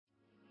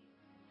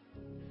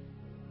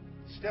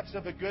steps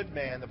of a good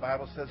man, the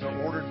Bible says,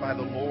 are ordered by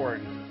the Lord.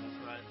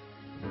 That's right.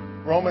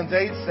 Romans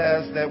 8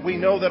 says that we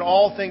know that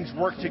all things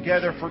work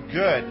together for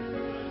good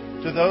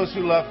to those who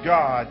love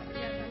God,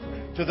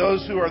 to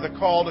those who are the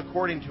called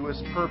according to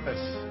His purpose.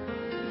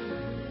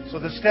 So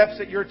the steps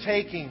that you're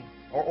taking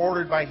are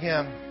ordered by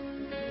Him.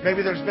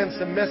 Maybe there's been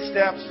some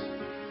missteps.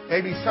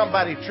 Maybe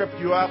somebody tripped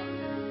you up.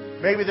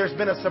 Maybe there's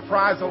been a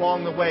surprise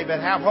along the way,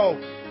 but have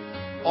hope.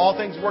 All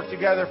things work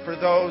together for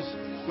those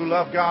who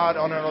love God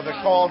and are the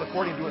called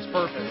according to His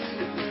purpose.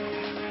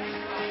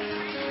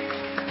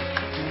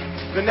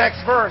 The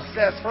next verse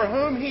says, for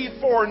whom He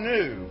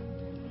foreknew,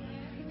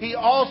 He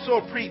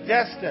also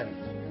predestined.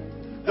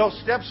 Those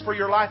steps for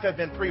your life have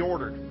been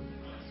preordered.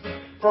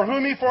 For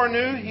whom He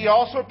foreknew, He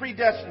also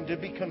predestined to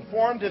be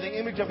conformed to the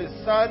image of His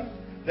Son,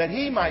 that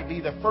He might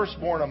be the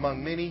firstborn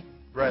among many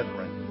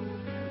brethren.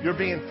 You're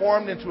being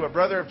formed into a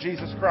brother of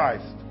Jesus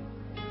Christ.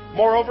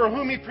 Moreover,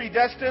 whom He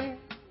predestined,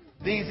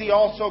 these He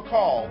also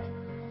called.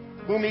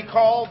 Whom He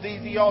called,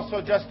 these He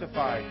also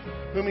justified.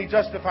 Whom He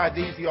justified,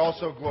 these He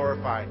also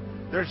glorified.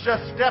 There's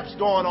just steps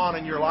going on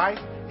in your life.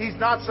 He's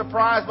not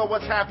surprised by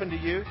what's happened to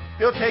you.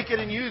 He'll take it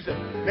and use it.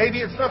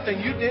 Maybe it's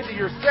something you did to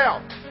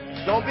yourself.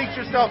 Don't beat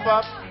yourself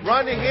up.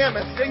 Run to Him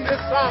and sing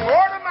this song.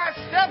 Order my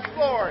steps,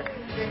 Lord,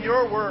 in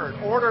your word.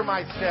 Order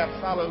my steps.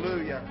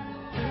 Hallelujah.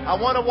 I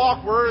want to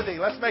walk worthy.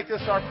 Let's make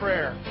this our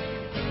prayer.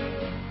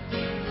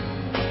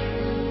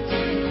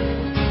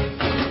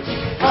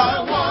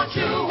 I want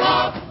to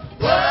walk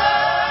worthy.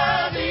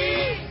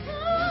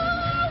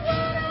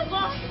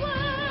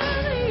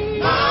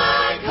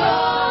 My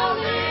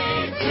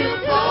calling to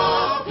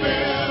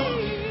fulfill.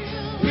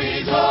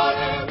 Please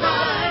order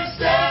my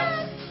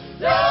steps,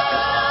 Lord,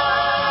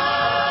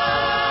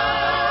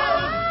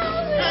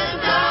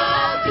 and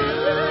I'll do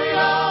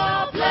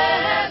your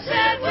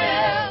blessed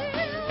will.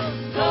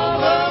 The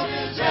world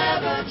is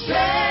ever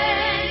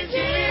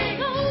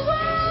changing. The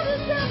world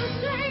is ever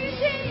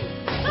changing.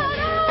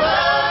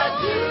 But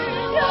you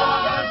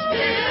are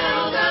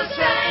still the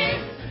same.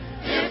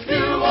 If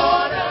you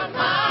order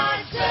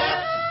my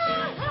steps,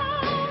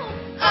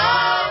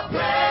 I'll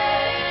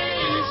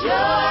praise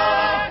your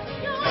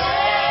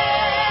name.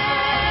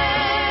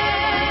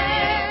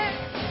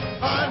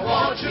 I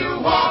want to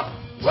walk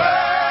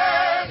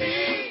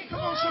worthy.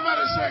 Come on,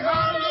 somebody say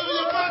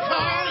hallelujah. My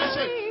calling,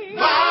 say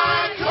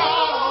my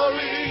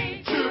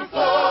calling to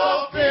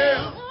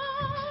fulfill.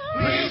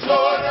 Please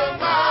order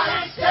my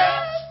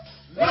steps,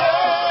 Lord,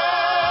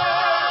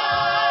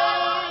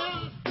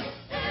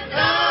 and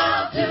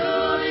I'll do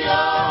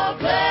your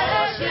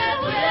blessed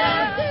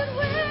will.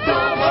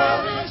 The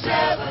world is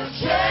ever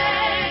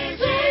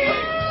changing,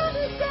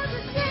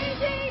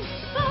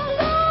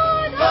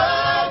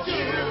 but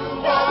you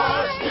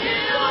are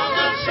still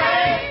the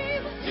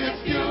same. If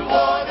you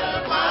order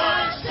my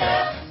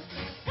steps,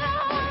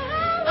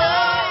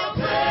 I'll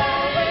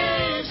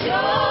praise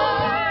your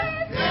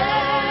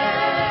name.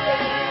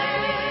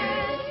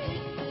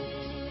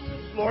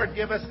 Lord,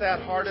 give us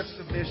that heart of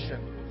submission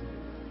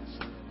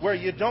where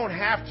you don't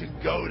have to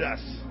goad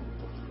us,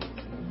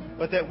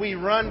 but that we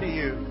run to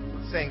you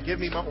saying, give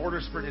me my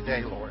orders for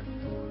today, Lord.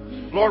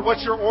 Lord,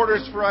 what's your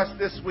orders for us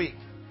this week?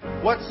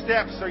 What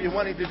steps are you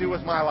wanting to do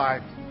with my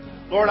life?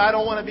 Lord, I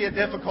don't want to be a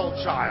difficult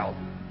child.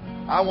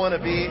 I want to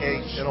be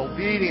an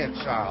obedient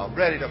child,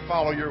 ready to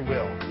follow your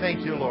will.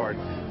 Thank you, Lord.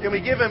 Can we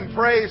give Him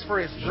praise for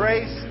His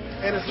grace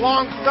and His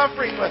long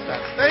suffering with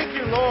us? Thank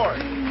you, Lord.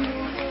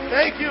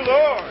 Thank you,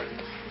 Lord.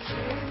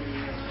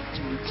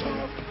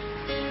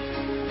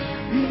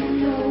 In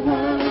your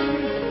word,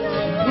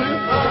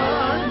 with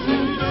eyes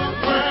in the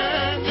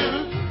brand new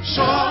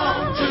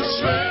song to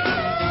sing.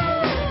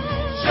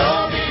 Show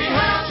me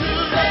how to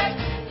let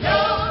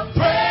your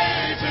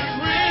praises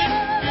ring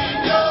in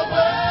your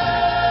word.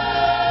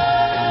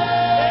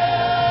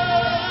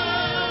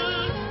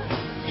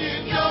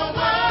 In your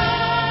word.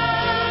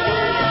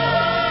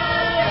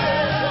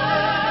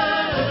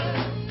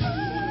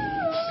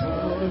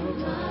 Order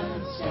my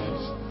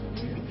steps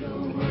in your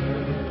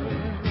word.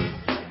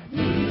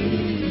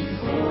 Please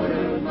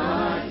order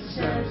my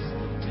steps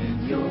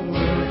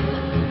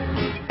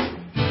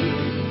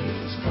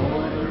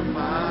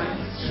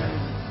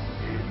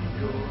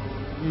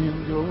in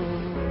your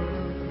word.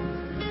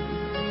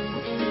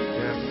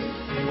 Yes.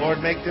 Lord,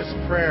 make this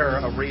prayer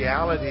a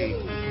reality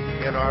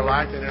in our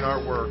life and in our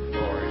work,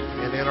 Lord,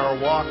 and in our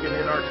walk and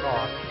in our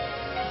talk.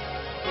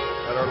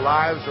 That our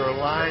lives are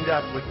lined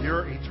up with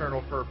your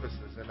eternal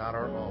purposes and not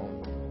our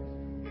own.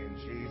 In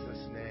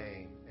Jesus'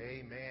 name,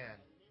 amen.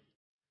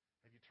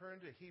 Have you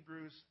turned to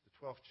Hebrews,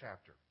 the 12th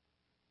chapter?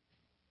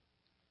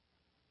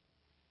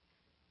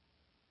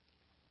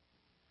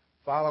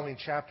 Following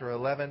chapter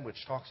 11,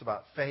 which talks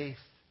about faith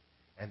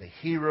and the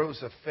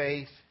heroes of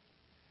faith,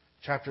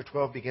 chapter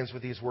 12 begins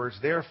with these words,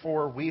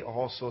 therefore we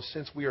also,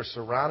 since we are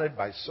surrounded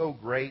by so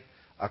great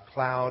a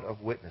cloud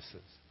of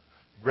witnesses,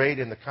 great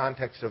in the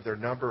context of their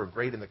number, or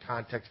great in the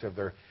context of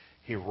their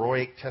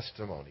heroic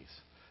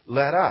testimonies,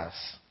 let us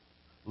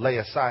lay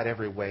aside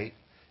every weight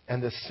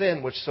and the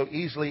sin which so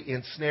easily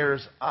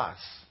ensnares us,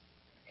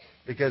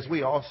 because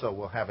we also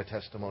will have a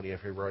testimony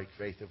of heroic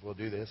faith if we'll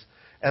do this.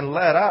 And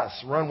let us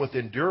run with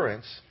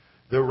endurance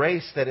the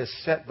race that is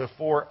set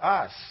before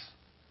us.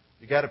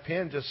 You got a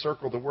pen? Just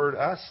circle the word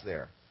us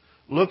there.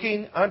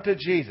 Looking unto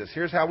Jesus.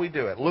 Here's how we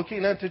do it.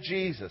 Looking unto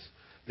Jesus,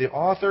 the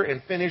author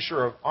and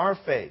finisher of our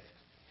faith,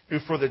 who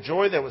for the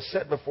joy that was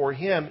set before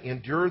him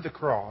endured the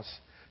cross,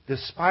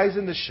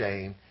 despising the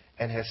shame,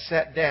 and has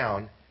sat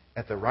down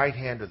at the right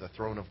hand of the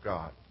throne of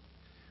God.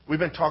 We've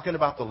been talking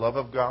about the love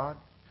of God,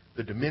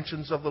 the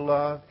dimensions of the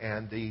love,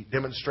 and the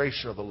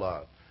demonstration of the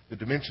love. The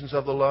dimensions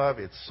of the love,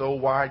 it's so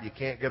wide you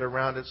can't get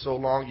around it, so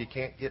long you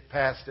can't get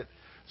past it,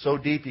 so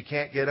deep you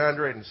can't get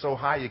under it, and so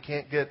high you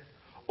can't get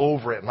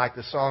over it. And like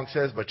the song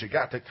says, but you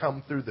got to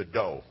come through the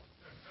dough.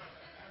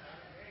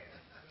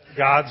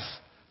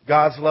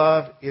 God's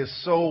love is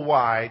so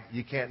wide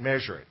you can't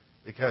measure it,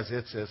 because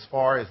it's as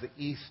far as the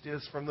east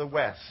is from the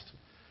west.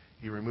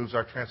 He removes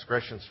our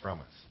transgressions from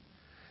us.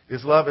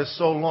 His love is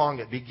so long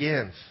it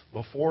begins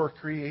before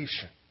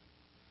creation,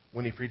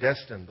 when He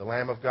predestined the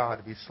Lamb of God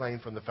to be slain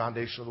from the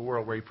foundation of the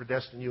world, where He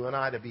predestined you and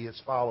I to be His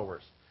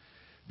followers.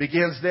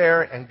 Begins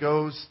there and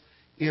goes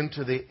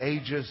into the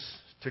ages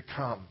to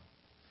come.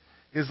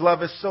 His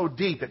love is so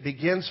deep, it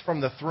begins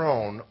from the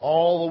throne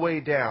all the way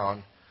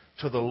down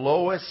to the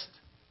lowest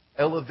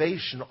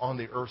elevation on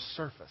the earth's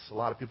surface. A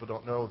lot of people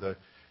don't know that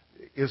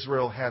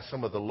Israel has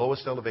some of the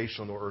lowest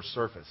elevation on the earth's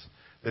surface.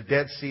 The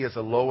Dead Sea is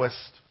the lowest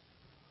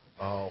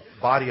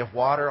body of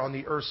water on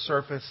the earth's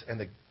surface, and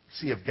the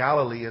Sea of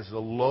Galilee is the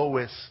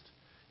lowest,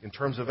 in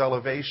terms of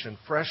elevation,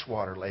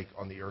 freshwater lake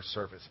on the earth's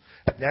surface.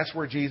 And that's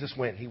where Jesus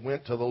went. He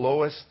went to the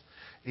lowest.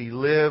 He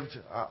lived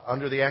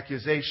under the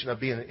accusation of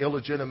being an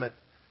illegitimate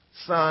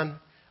son.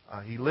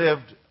 He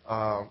lived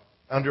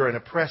under an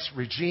oppressed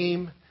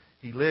regime.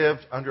 He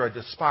lived under a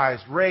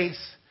despised race.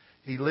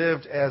 He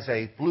lived as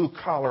a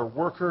blue-collar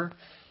worker.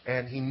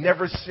 And He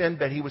never sinned,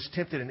 but He was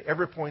tempted in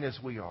every point as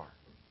we are.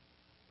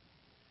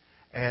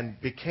 And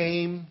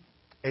became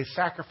a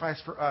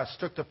sacrifice for us,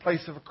 took the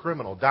place of a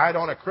criminal, died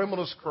on a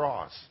criminal's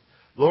cross,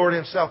 lowered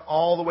Himself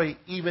all the way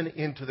even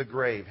into the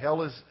grave.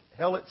 Hell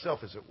itself,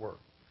 as it were.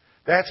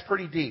 That's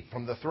pretty deep,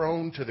 from the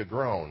throne to the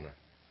groan.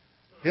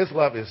 His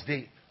love is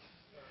deep.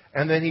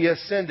 And then He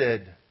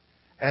ascended,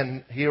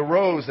 and He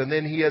arose, and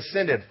then He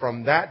ascended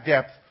from that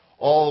depth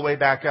all the way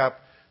back up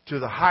to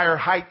the higher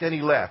height than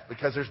He left,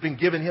 because there's been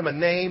given Him a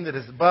name that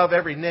is above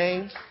every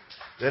name,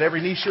 that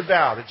every knee should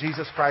bow, that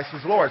Jesus Christ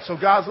is Lord. So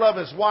God's love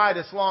is wide,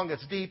 it's long,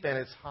 it's deep, and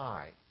it's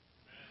high.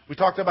 We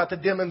talked about the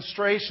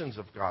demonstrations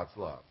of God's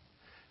love.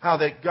 How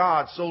that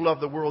God so loved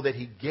the world that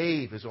He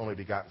gave His only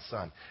begotten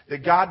Son.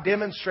 That God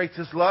demonstrates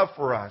His love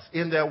for us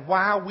in that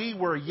while we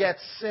were yet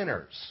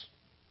sinners,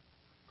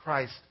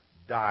 Christ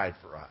died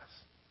for us.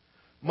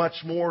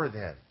 Much more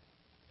then,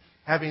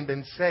 having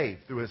been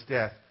saved through His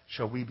death,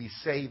 shall we be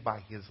saved by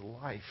His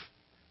life,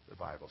 the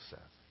Bible says.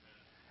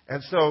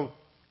 And so,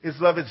 His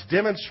love is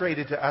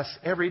demonstrated to us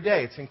every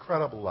day. It's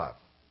incredible love.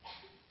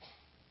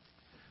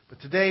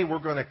 But today we're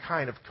going to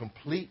kind of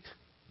complete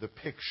the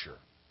picture.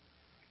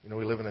 You know,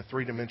 we live in a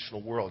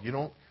three-dimensional world. You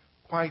don't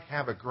quite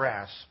have a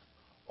grasp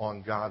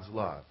on God's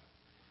love.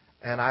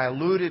 And I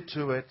alluded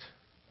to it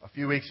a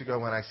few weeks ago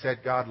when I said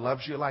God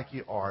loves you like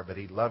you are, but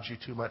He loves you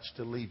too much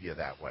to leave you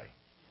that way.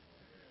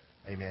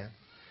 Amen.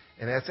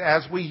 And it's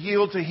as we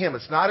yield to Him.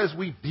 It's not as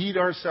we beat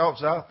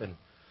ourselves up and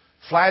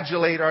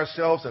flagellate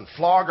ourselves and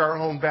flog our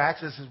own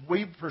backs. It's as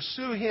we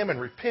pursue Him and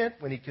repent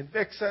when He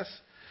convicts us,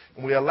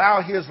 and we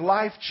allow His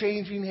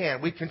life-changing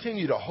hand. We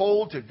continue to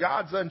hold to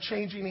God's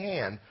unchanging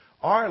hand.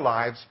 Our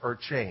lives are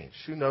changed.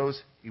 Who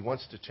knows? He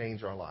wants to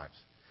change our lives.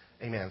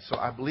 Amen. So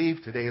I believe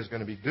today is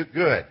going to be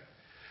good.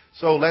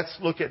 So let's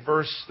look at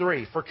verse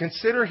 3. For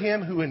consider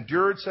Him who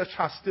endured such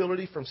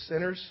hostility from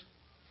sinners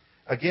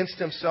against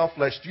Himself,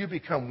 lest you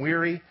become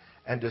weary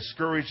and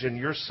discouraged in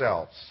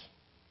yourselves,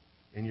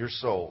 in your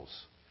souls.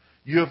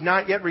 You have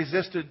not yet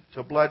resisted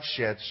to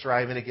bloodshed,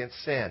 striving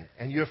against sin.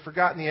 And you have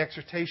forgotten the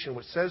exhortation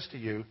which says to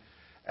you,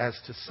 as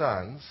to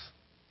sons,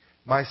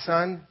 my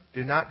son,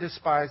 do not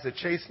despise the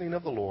chastening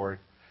of the Lord,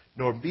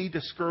 nor be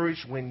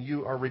discouraged when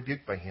you are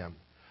rebuked by Him.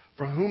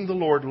 For whom the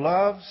Lord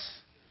loves,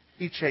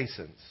 He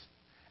chastens,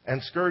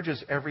 and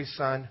scourges every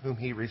son whom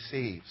He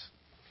receives.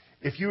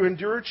 If you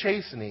endure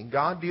chastening,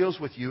 God deals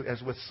with you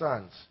as with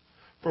sons.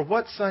 For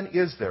what son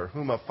is there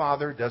whom a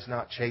father does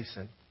not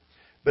chasten?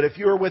 But if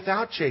you are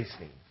without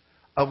chastening,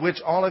 of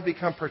which all have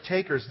become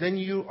partakers, then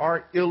you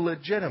are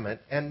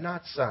illegitimate and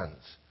not sons.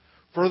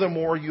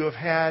 Furthermore, you have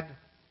had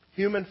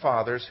human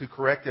fathers who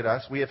corrected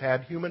us. We have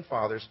had human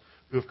fathers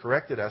who have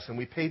corrected us, and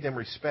we paid them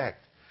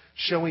respect.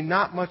 Shall we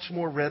not much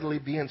more readily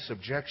be in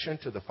subjection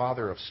to the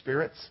Father of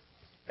spirits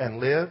and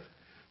live?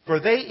 For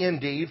they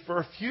indeed for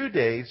a few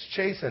days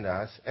chastened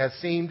us as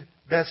seemed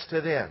best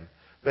to them,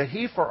 but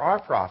He for our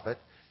profit,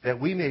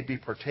 that we may be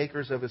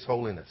partakers of His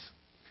holiness.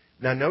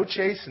 Now no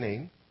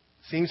chastening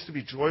seems to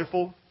be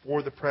joyful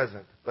for the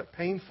present, but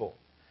painful.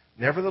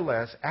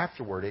 Nevertheless,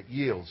 afterward it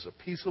yields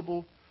a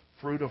peaceable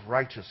fruit of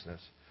righteousness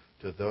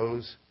to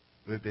those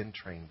who have been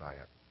trained by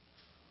it.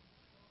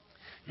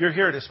 You're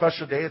here at a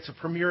special day. It's a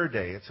premiere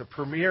day. It's a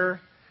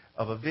premiere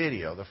of a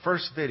video, the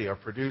first video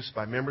produced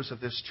by members of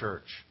this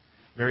church.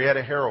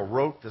 Marietta Harrell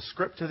wrote the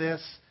script to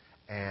this,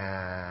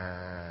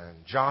 and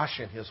Josh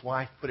and his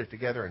wife put it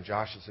together, and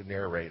Josh is the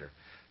narrator.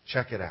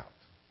 Check it out.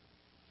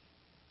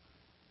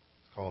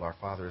 It's called Our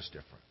Father is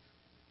Different.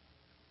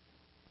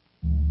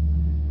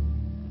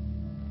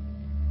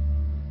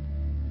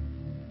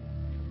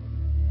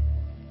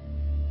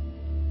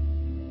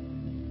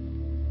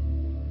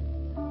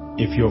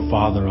 If your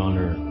father on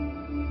earth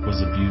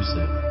was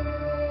abusive,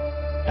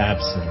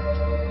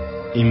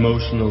 absent,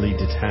 emotionally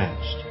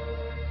detached,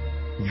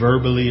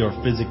 verbally or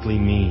physically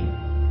mean,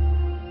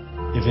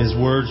 if his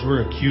words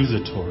were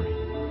accusatory,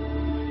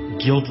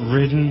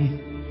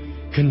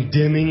 guilt-ridden,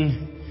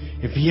 condemning,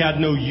 if he had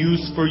no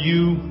use for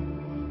you,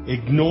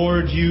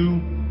 ignored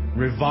you,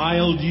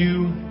 reviled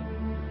you,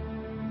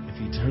 if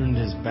he turned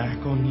his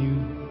back on you,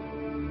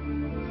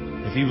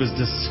 if he was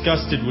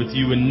disgusted with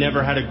you and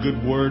never had a good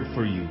word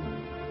for you,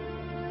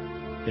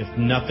 if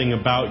nothing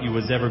about you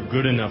was ever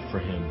good enough for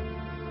him,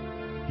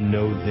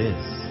 know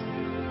this: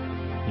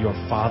 your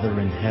Father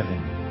in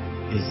heaven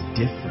is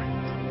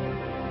different.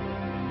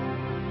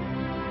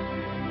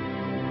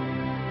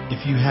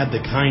 If you had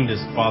the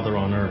kindest father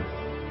on earth,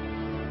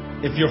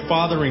 if your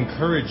father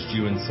encouraged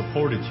you and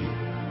supported you,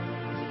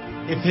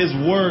 if his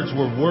words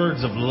were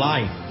words of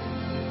life,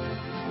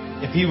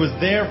 if he was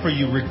there for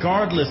you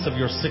regardless of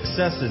your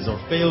successes or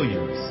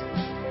failures,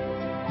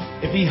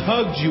 if he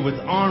hugged you with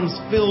arms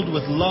filled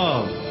with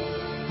love,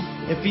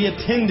 if he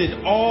attended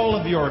all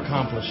of your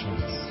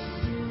accomplishments,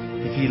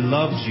 if he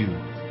loved you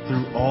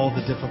through all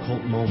the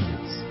difficult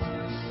moments,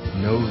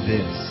 know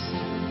this: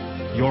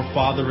 your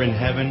Father in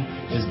heaven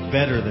is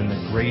better than the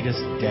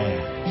greatest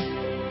dad.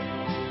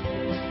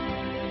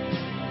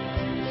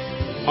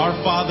 Our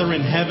Father in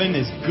heaven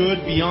is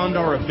good beyond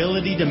our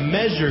ability to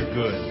measure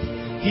good.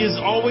 He is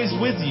always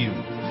with you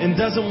and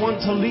doesn't want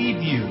to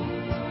leave you.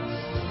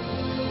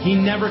 He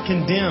never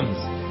condemns,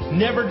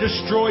 never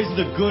destroys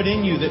the good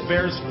in you that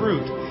bears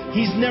fruit.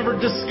 He's never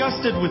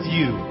disgusted with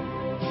you.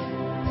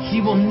 He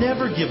will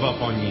never give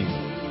up on you.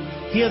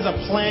 He has a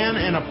plan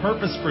and a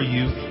purpose for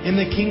you in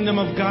the kingdom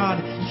of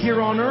God here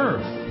on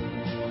earth.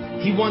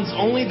 He wants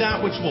only that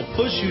which will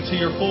push you to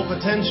your full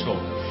potential.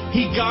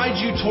 He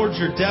guides you towards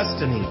your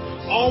destiny,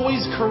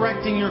 always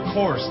correcting your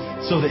course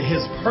so that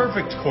His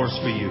perfect course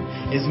for you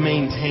is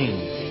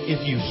maintained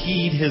if you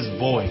heed His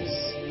voice.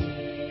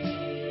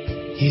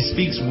 He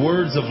speaks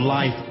words of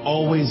life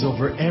always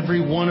over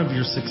every one of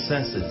your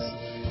successes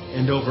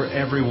and over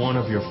every one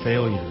of your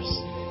failures.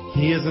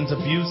 He isn't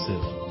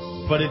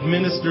abusive, but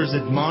administers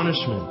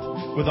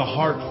admonishment with a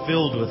heart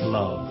filled with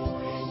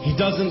love. He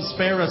doesn't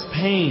spare us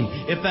pain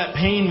if that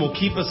pain will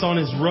keep us on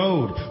His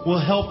road, will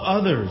help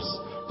others,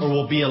 or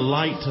will be a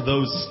light to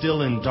those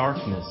still in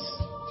darkness.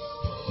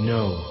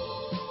 No,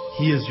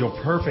 He is your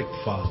perfect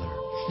Father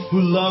who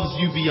loves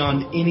you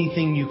beyond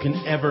anything you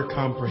can ever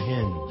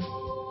comprehend.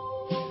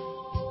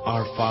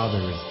 Our Father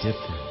is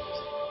different.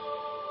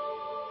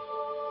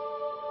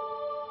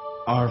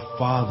 Our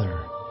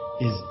Father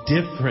is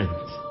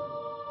different.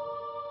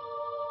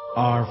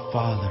 Our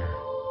Father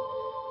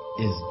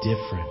is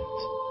different.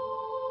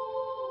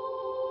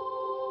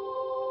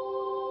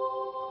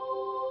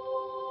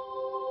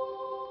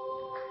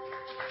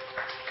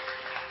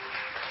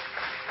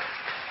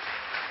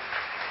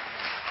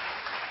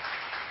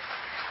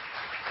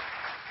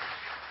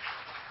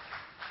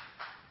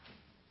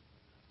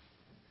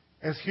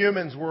 As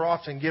humans, we're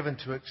often given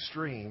to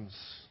extremes,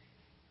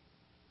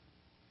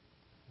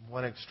 from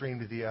one extreme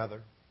to the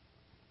other.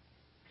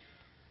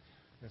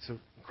 It's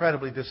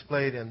incredibly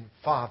displayed in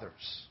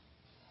fathers.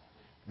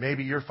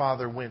 Maybe your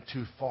father went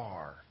too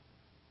far.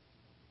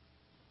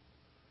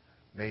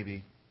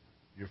 Maybe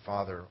your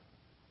father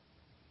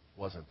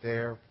wasn't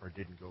there or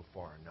didn't go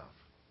far enough.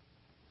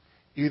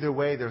 Either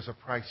way, there's a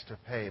price to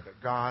pay, but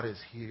God is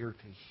here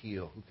to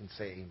heal. Who can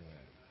say amen?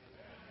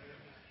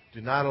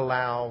 Do not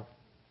allow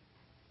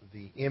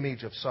the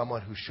image of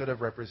someone who should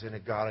have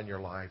represented God in your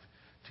life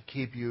to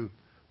keep you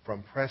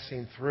from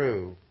pressing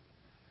through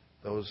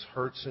those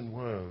hurts and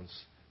wounds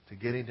to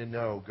getting to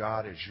know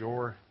God as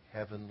your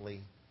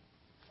heavenly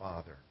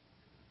Father.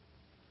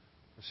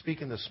 We're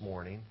speaking this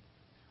morning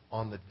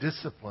on the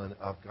discipline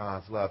of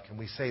God's love. Can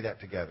we say that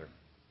together?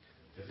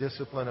 The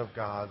discipline of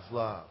God's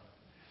love.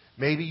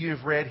 Maybe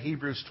you've read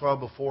Hebrews 12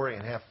 before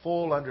and have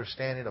full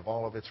understanding of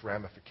all of its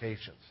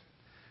ramifications.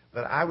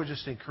 But I would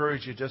just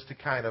encourage you just to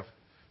kind of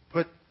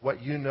put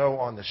what you know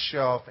on the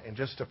shelf and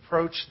just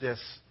approach this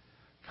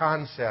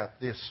concept,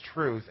 this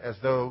truth, as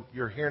though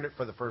you're hearing it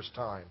for the first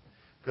time.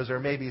 Because there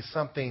may be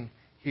something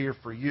here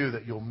for you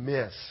that you'll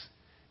miss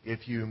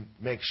if you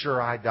make sure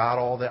I dot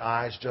all the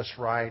I's just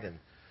right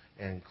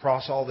and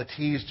cross all the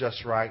T's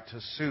just right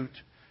to suit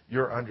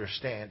your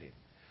understanding.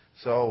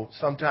 So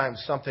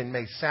sometimes something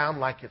may sound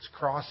like it's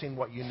crossing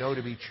what you know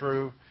to be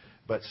true,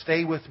 but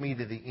stay with me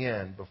to the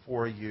end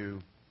before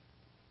you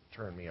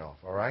turn me off,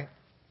 all right?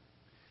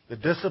 The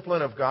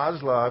discipline of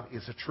God's love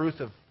is the truth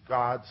of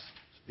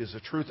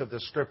the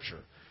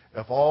Scripture.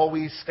 If all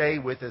we stay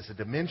with is the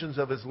dimensions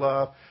of His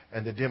love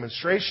and the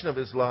demonstration of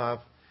His love,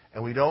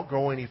 and we don't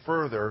go any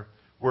further,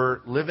 we're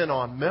living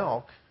on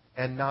milk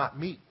and not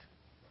meat.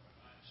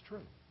 It's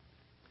true.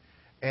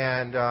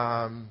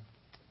 And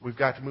we've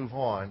got to move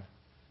on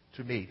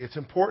to meat. It's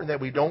important that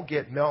we don't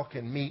get milk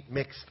and meat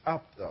mixed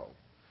up, though.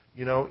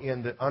 You know,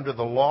 under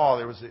the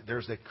law,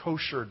 there's a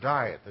kosher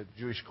diet that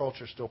Jewish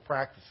culture still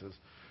practices,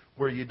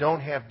 where you don't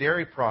have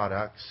dairy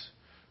products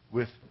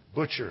with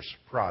butcher's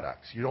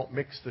products. You don't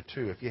mix the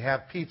two. If you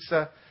have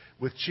pizza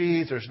with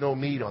cheese, there's no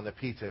meat on the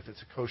pizza if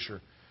it's a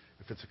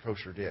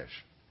kosher dish.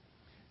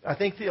 I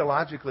think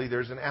theologically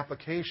there's an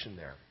application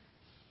there.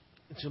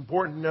 It's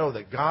important to know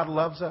that God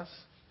loves us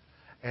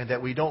and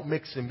that we don't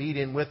mix the meat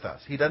in with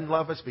us. He doesn't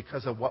love us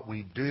because of what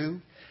we do.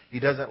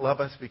 He doesn't love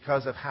us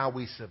because of how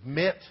we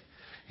submit.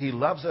 He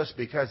loves us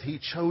because He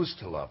chose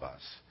to love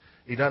us.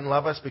 He doesn't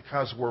love us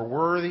because we're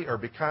worthy or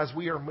because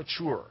we are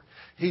mature.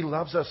 He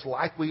loves us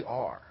like we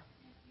are.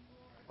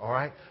 All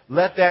right?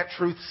 Let that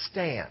truth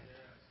stand.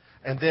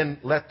 And then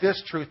let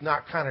this truth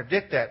not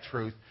contradict that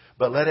truth,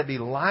 but let it be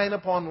line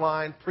upon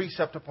line,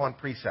 precept upon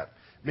precept.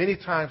 Many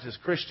times as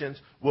Christians,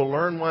 we'll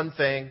learn one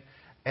thing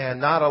and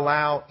not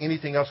allow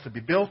anything else to be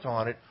built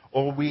on it,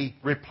 or we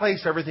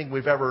replace everything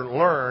we've ever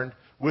learned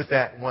with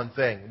that one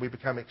thing. We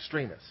become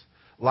extremists.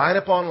 Line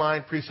upon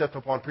line, precept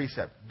upon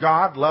precept.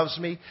 God loves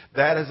me.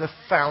 That is a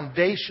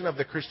foundation of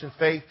the Christian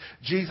faith.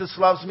 Jesus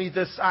loves me.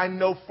 This I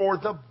know, for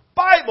the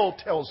Bible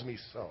tells me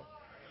so.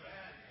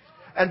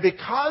 And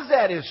because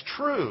that is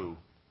true,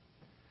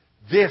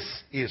 this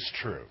is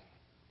true.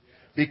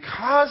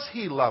 Because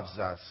He loves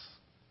us,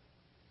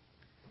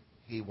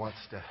 He wants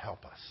to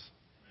help us.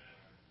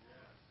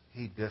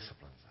 He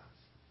disciplines us.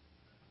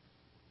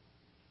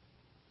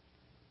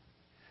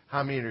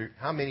 How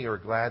many are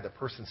glad the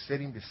person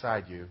sitting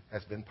beside you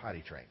has been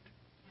potty trained?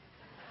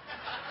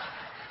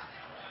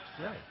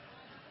 Right.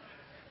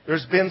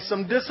 There's been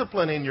some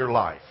discipline in your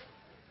life.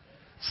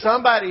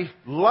 Somebody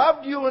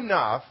loved you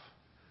enough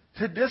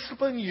to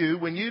discipline you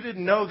when you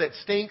didn't know that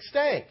stink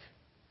stank.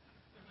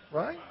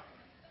 Right?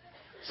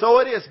 So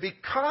it is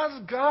because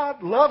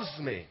God loves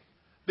me,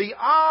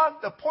 beyond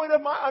the point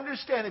of my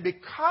understanding,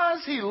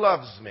 because He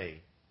loves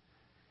me,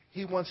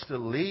 He wants to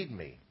lead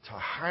me to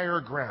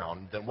higher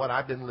ground than what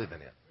I've been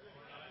living in.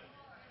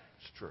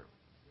 It's true.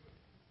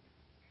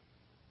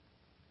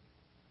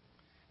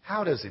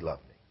 How does He love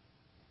me?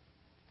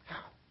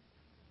 How?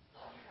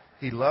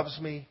 He loves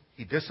me.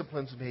 He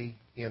disciplines me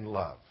in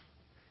love.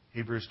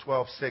 Hebrews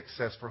 12:6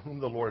 says, "For whom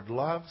the Lord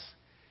loves,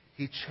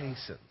 He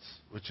chastens,"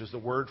 which is the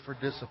word for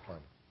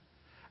discipline,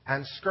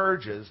 "and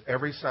scourges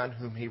every son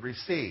whom He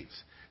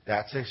receives."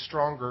 That's a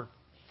stronger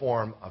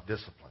form of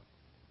discipline.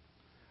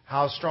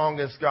 How strong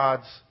is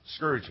God's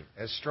scourging?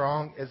 As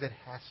strong as it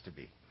has to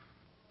be.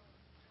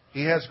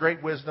 He has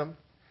great wisdom.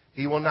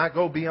 He will not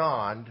go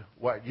beyond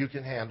what you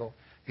can handle.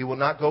 He will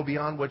not go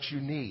beyond what you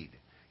need.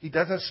 He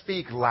doesn't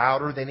speak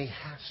louder than He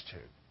has to.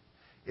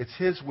 It's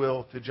His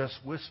will to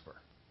just whisper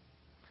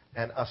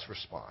and us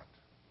respond.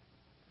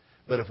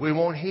 But if we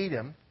won't heed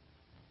Him,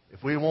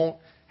 if we won't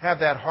have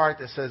that heart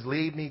that says,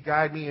 "Lead me,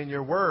 guide me in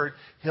your word,"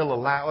 He'll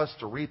allow us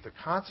to reap the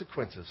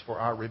consequences for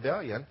our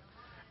rebellion.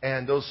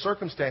 And those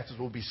circumstances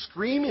will be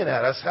screaming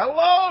at us,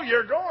 "Hello,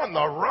 you're going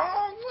the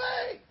wrong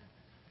way."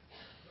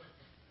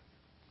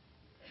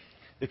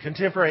 The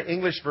Contemporary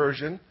English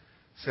Version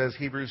says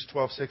Hebrews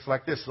 12:6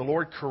 like this: "The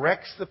Lord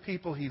corrects the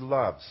people He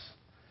loves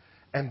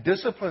and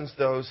disciplines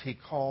those He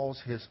calls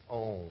His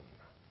own."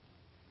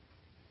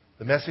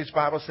 The Message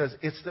Bible says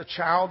it's the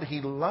child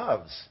He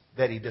loves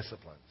that He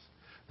disciplines.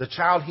 The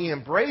child He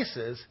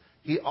embraces,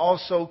 He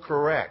also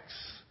corrects.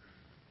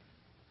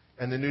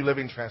 And the New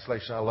Living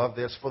Translation, I love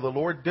this: "For the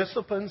Lord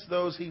disciplines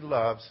those He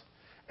loves,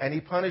 and He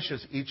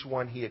punishes each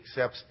one He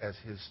accepts as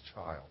His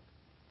child."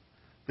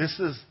 This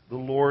is the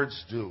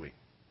Lord's doing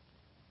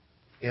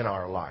in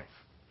our life.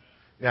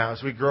 Now,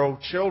 as we grow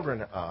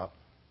children up,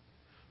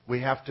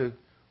 we have to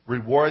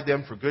reward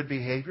them for good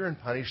behavior and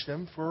punish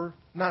them for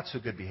not so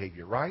good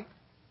behavior, right?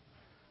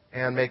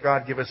 And may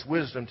God give us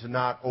wisdom to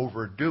not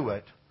overdo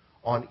it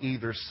on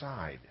either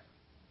side.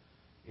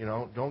 You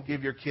know, don't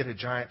give your kid a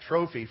giant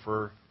trophy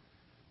for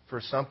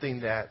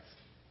something that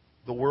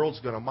the world's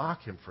going to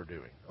mock him for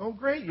doing. "Oh,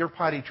 great, you're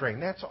potty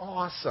trained. That's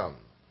awesome.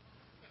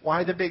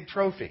 Why the big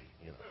trophy?"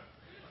 You know.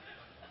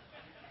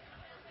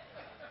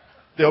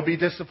 They'll be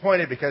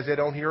disappointed because they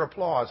don't hear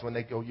applause when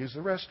they go use the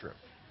restroom.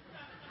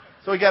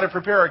 So we got to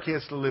prepare our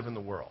kids to live in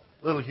the world.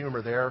 Little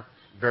humor there,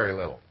 very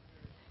little.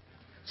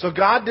 So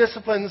God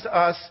disciplines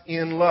us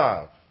in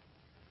love.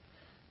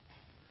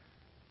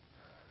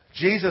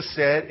 Jesus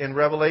said in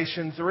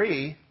Revelation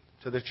 3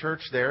 to the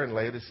church there in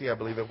Laodicea, I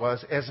believe it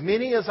was, "As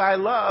many as I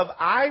love,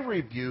 I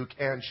rebuke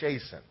and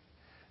chasten.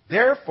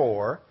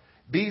 Therefore,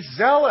 be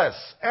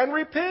zealous and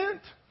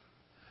repent.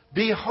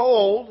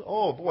 Behold,"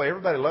 oh boy,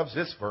 everybody loves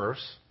this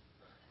verse.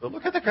 But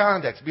look at the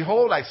context.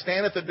 "Behold, I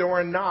stand at the door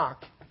and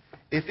knock.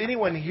 If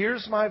anyone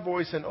hears my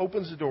voice and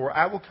opens the door,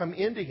 I will come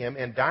into him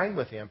and dine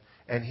with him,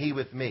 and he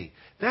with me."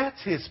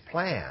 That's His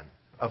plan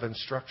of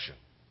instruction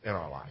in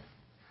our life.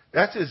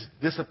 That's His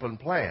discipline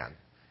plan,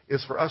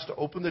 is for us to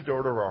open the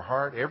door to our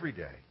heart every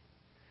day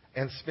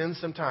and spend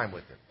some time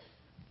with Him.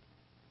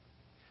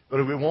 But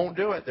if we won't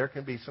do it, there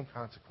can be some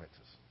consequences.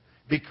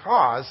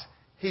 Because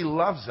He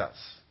loves us.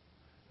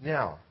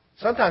 Now,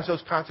 sometimes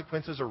those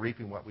consequences are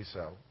reaping what we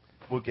sow.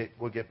 We'll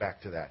get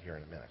back to that here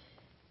in a minute.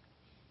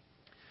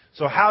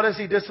 So how does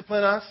He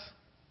discipline us?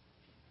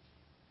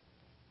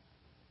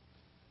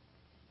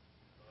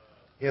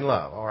 In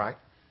love, all right.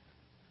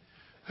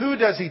 Who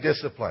does He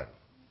discipline?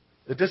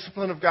 The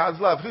discipline of God's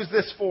love. Who's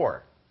this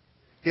for?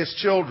 His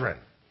children.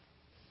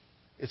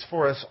 It's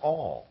for us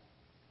all.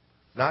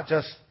 Not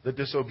just the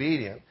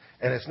disobedient.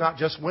 And it's not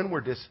just when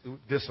we're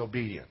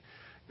disobedient.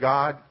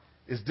 God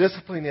is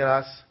disciplining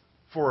us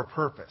for a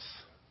purpose.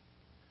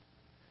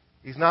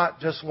 He's not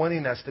just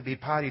wanting us to be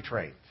potty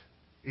trained.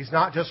 He's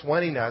not just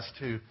wanting us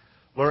to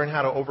learn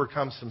how to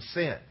overcome some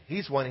sin.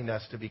 He's wanting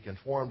us to be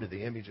conformed to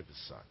the image of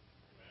His Son.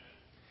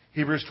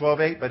 Hebrews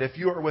 12:8, but if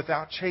you are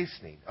without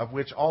chastening, of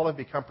which all have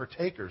become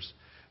partakers,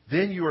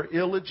 then you are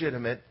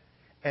illegitimate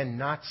and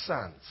not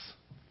sons.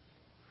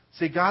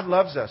 See, God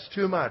loves us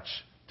too much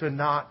to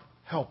not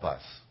help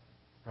us.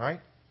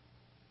 Right?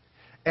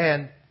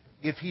 And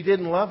if He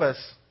didn't love us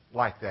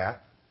like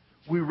that,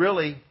 we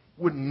really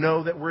wouldn't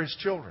know that we're His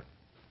children.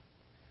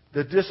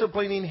 The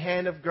disciplining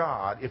hand of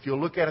God, if you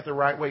look at it the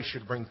right way,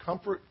 should bring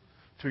comfort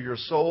to your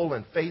soul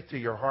and faith to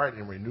your heart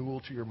and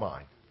renewal to your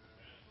mind.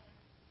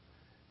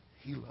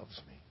 He loves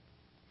me.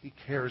 He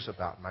cares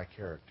about my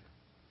character.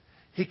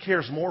 He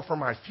cares more for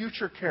my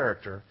future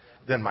character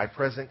than my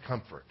present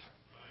comfort.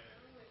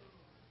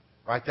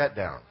 Write that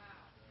down.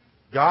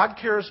 God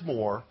cares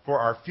more for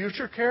our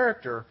future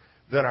character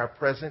than our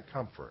present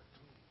comfort.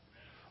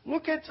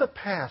 Look at the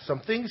past, some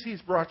things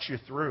He's brought you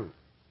through.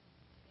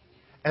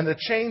 And the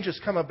change has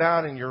come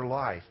about in your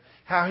life.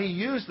 How He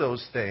used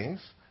those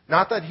things.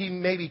 Not that He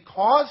maybe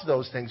caused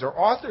those things or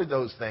authored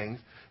those things,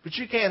 but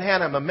you can't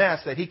hand Him a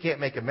mess that He can't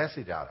make a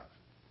message out of.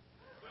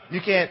 You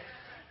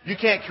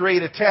can't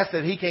create a test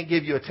that He can't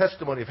give you a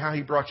testimony of how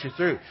He brought you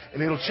through.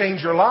 And it'll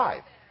change your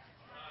life.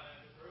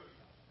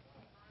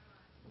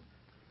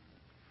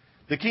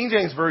 The King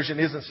James Version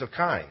isn't so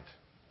kind.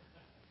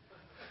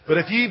 But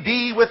if ye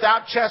be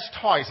without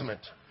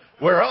chastisement,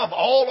 whereof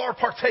all are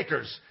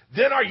partakers,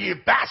 then are ye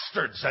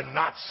bastards and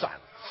not sons.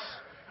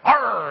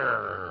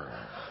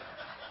 Arr!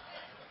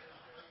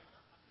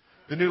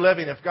 The New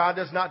Living, if God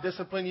does not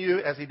discipline you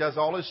as He does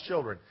all His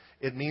children,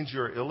 it means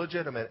you're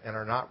illegitimate and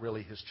are not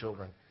really His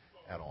children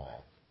at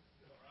all.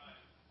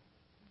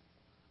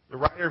 The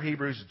writer of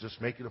Hebrews is just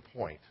making a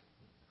point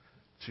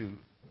to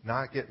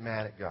not get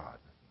mad at God.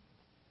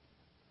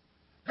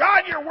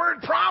 God, your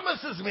word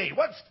promises me.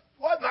 What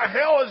in the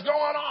hell is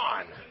going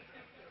on?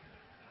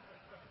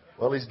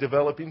 Well, He's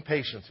developing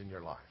patience in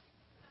your life.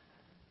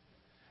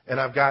 And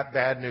I've got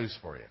bad news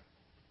for you.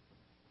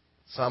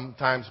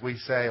 Sometimes we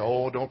say,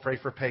 oh, don't pray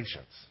for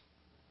patience.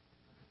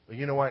 But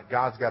you know what?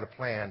 God's got a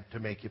plan to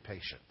make you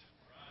patient,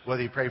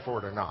 whether you pray for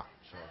it or not.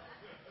 So,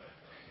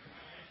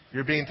 if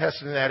you're being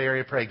tested in that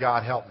area, pray,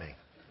 God, help me.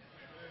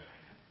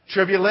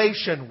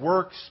 Tribulation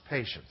works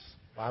patience.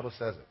 The Bible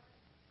says it.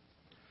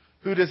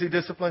 Who does He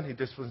discipline? He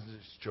disciplines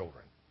His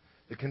children.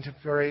 The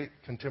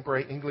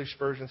contemporary English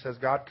version says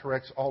God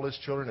corrects all His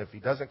children. If He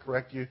doesn't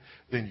correct you,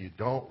 then you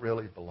don't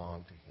really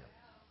belong to Him.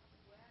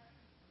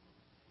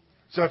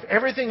 So if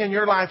everything in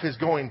your life is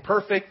going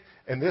perfect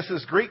and this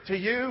is Greek to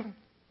you,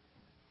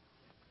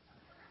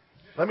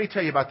 let me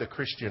tell you about the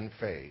Christian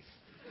faith.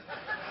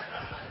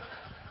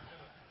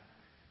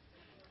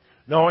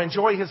 No,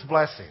 enjoy His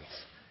blessings.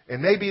 It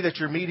may be that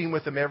you're meeting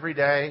with Him every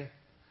day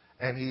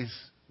and He's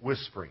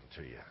whispering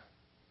to you.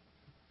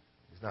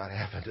 He's not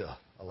having to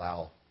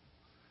allow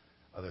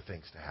other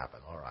things to happen.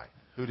 All right.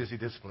 Who does He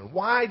discipline?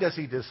 Why does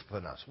He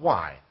discipline us?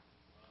 Why?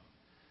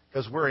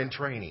 Because we're in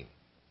training.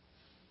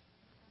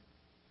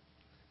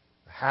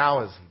 The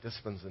how is He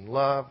disciplines in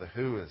love. The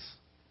who is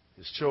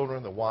His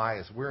children. The why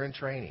is we're in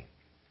training.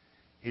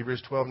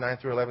 Hebrews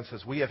 12:9-11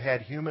 says, we have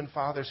had human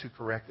fathers who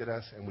corrected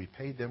us, and we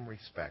paid them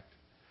respect.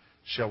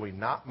 Shall we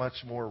not much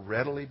more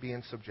readily be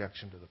in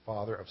subjection to the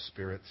Father of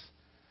spirits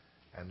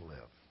and live?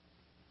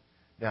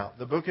 Now,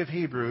 the book of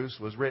Hebrews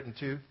was written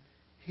to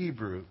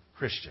Hebrew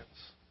Christians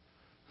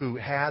who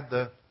had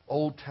the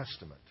Old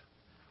Testament,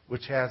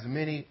 which has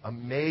many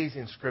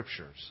amazing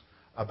scriptures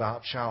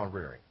about child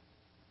rearing.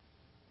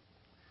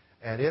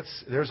 And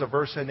there's a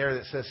verse in there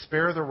that says,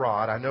 spare the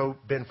rod. I know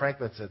Ben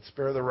Franklin said,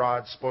 spare the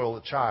rod, spoil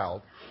the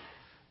child.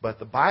 But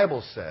the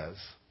Bible says,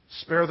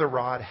 spare the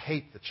rod,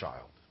 hate the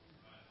child.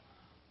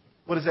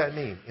 What does that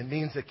mean? It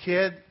means a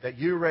kid that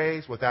you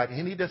raise without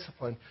any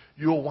discipline,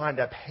 you'll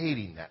wind up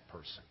hating that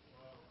person.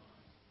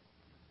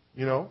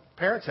 You know,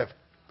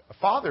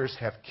 fathers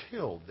have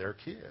killed their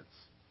kids.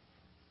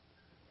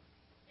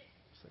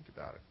 Just think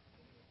about it.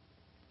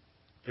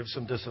 Give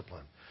some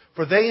discipline.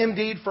 For they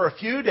indeed for a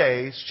few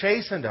days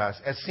chastened us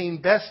as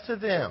seemed best to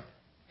them.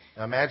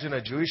 Now imagine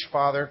a Jewish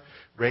father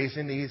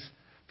raising these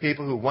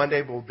people who one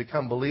day will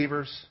become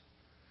believers.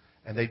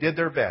 And they did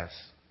their best.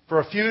 For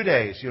a few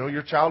days,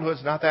 your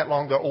childhood's not that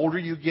long. The older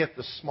you get,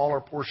 the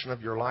smaller portion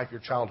of your life your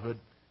childhood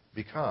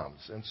becomes.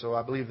 And so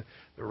I believe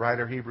the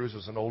writer of Hebrews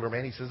was an older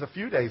man. He says, a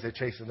few days they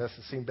chastened us,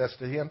 it seemed best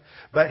to him.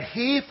 But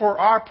he for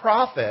our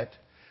profit,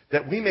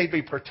 that we may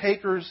be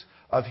partakers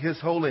of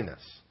his holiness.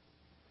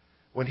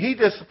 When he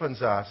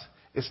disciplines us,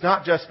 it's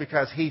not just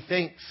because he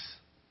thinks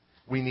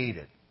we need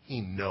it. He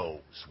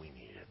knows we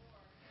need it.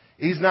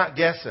 He's not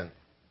guessing.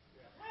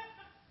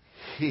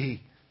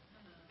 He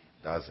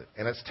does it.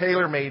 And it's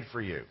tailor-made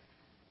for you.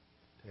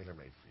 Tailor-made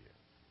for you.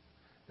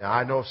 Now,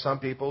 I know of some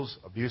people's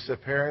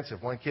abusive parents,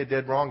 if one kid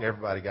did wrong,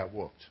 everybody got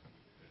whooped.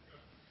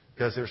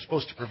 Because they're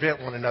supposed to prevent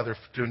one another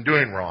from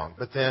doing wrong.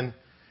 But then,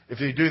 if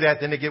you do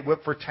that, then they get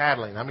whipped for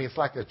tattling. I mean, it's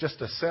like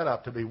just a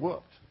setup to be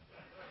whooped.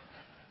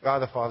 God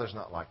the Father's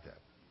not like that.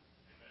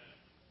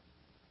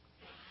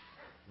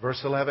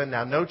 Verse 11,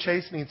 now no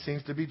chastening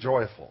seems to be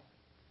joyful.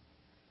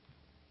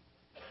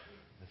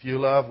 If you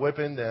love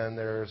whipping, then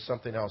there's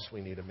something else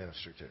we need to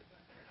minister to.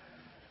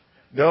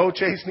 No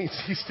chastening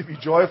ceases to be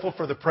joyful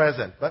for the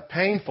present, but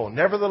painful.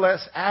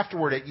 Nevertheless,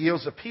 afterward it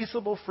yields a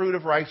peaceable fruit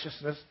of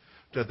righteousness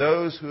to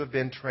those who have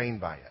been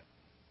trained by it.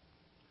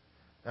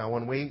 Now,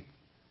 when we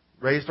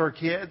raised our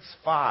kids,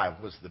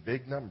 5 was the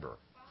big number.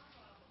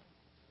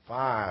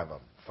 5 of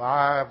them.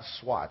 5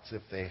 swats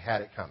if they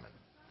had it coming.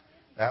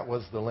 That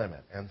was the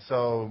limit. And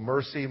so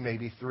mercy,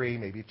 maybe 3,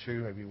 maybe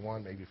 2, maybe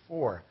 1, maybe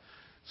 4.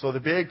 So the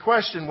big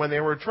question when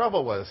they were in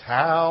trouble was,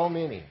 how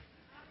many?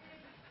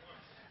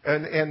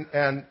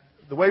 And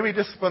the way we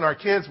disciplined our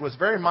kids was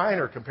very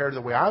minor compared to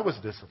the way I was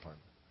disciplined.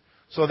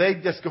 So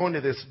they'd just go into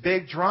this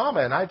big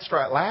drama, and I'd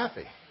start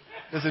laughing.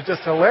 This is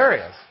just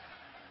hilarious.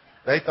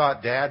 They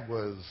thought Dad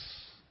was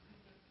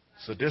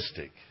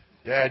sadistic.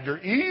 Dad, you're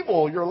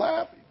evil. You're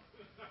laughing.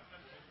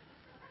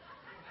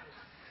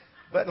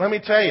 But let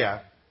me tell you,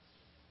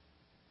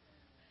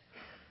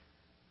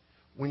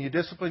 when you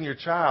discipline your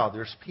child,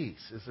 there's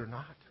peace, is there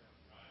not?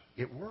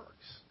 It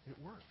works. It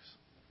works.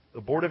 The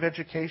Board of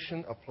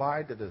Education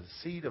applied to the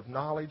seed of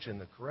knowledge in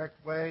the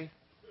correct way.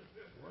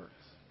 It works.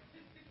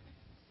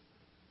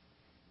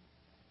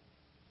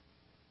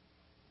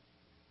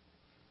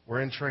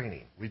 We're in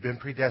training. We've been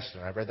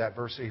predestined. I read that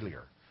verse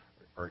earlier.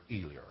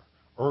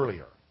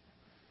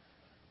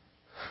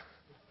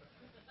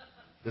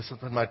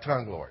 Discipline my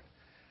tongue, Lord.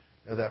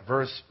 That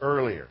verse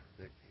earlier.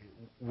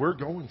 We're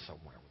going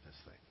somewhere with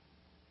this thing.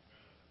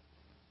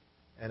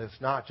 And it's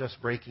not just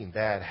breaking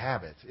bad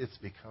habits. It's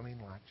becoming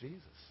like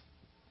Jesus.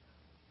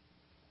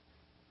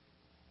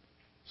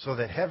 So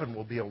that heaven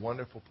will be a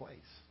wonderful place.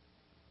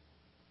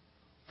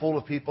 Full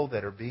of people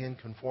that are being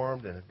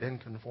conformed and have been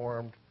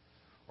conformed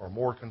or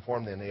more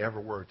conformed than they ever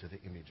were to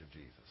the image of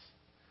Jesus.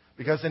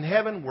 Because in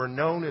heaven, we're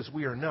known as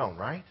we are known,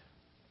 right?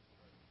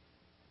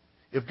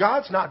 If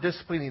God's not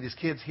disciplining His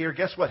kids here,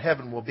 guess what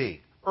heaven will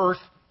be? Earth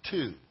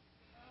 2.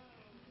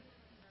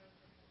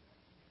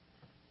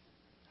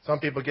 Some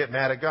people get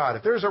mad at God.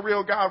 If there's a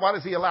real God, why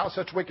does He allow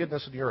such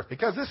wickedness in the earth?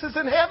 Because this is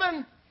in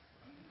heaven.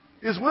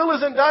 His will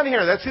isn't done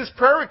here. That's His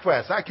prayer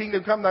request. Thy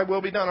kingdom come, thy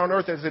will be done on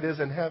earth as it is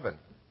in heaven.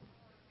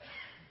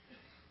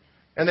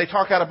 And they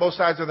talk out of both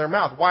sides of their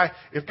mouth. Why?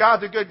 If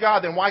God's a good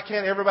God, then why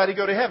can't everybody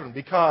go to heaven?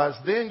 Because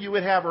then you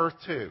would have earth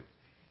 2.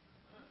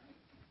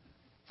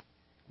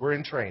 We're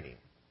in training.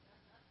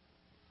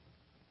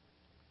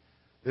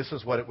 This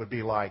is what it would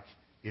be like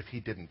if He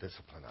didn't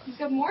discipline us.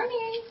 Good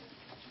morning.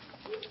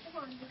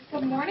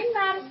 Good morning,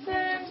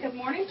 Madison. Good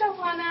morning,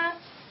 Johanna.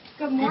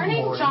 Good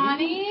morning,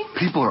 Johnny.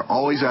 People are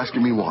always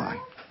asking me why.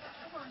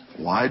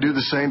 Why do the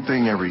same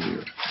thing every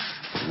year?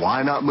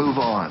 Why not move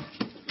on?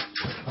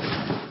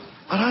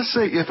 But I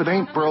say, if it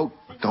ain't broke,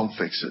 don't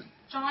fix it.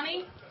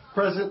 Johnny?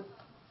 Present.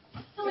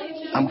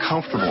 I'm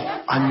comfortable.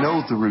 I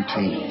know the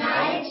routine.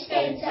 United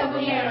States of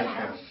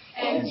America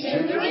and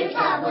to the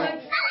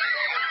republic.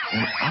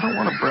 And I don't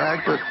want to brag,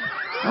 but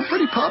I'm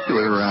pretty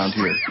popular around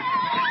here.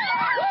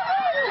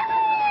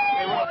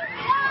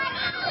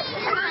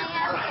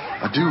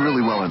 I do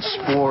really well in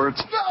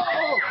sports. No,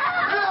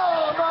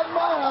 not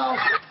my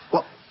house.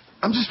 Well,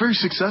 I'm just very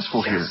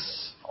successful here.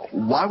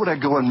 Why would I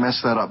go and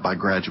mess that up by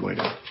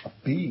graduating?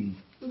 B.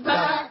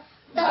 But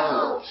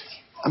don't.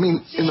 I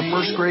mean, in the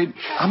first grade,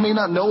 I may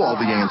not know all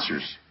the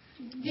answers.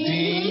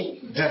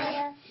 D.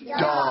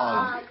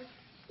 Dog.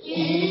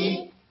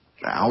 E.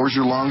 The hours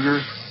are longer.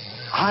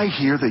 I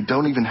hear they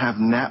don't even have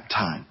nap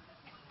time.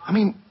 I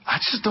mean, I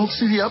just don't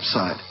see the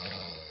upside.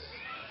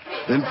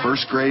 Then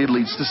first grade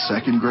leads to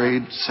second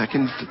grade,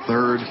 second to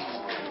third.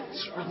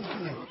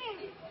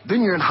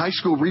 Then you're in high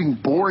school reading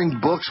boring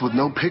books with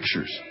no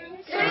pictures.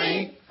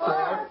 3,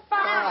 4,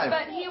 5.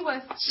 But he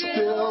was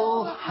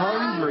Still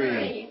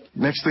hungry.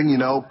 Next thing you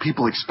know,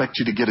 people expect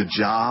you to get a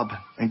job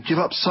and give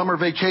up summer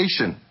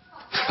vacation.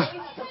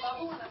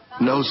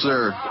 No,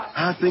 sir.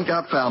 I think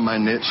I found my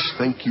niche.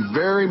 Thank you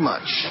very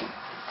much.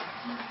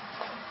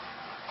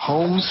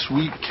 Home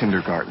sweet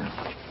kindergarten.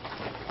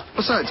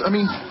 Besides, I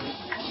mean,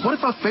 what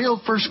if I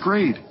failed first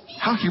grade?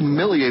 How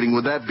humiliating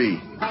would that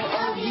be? I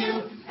love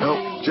you.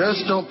 Nope,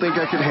 just don't think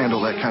I could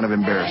handle that kind of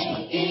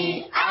embarrassment.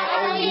 E. I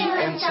love you.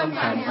 And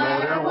sometimes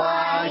wonder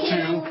why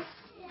too.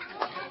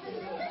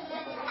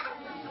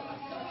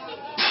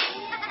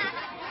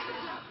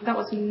 That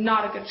was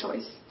not a good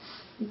choice.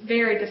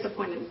 Very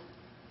disappointed.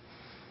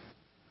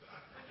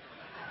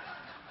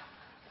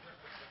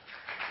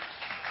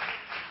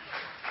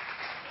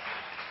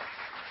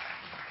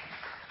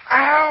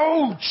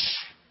 Ouch!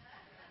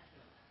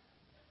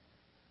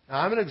 Now,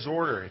 I'm an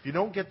exhorter. If you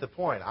don't get the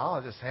point,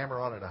 I'll just hammer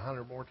on it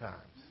 100 more times.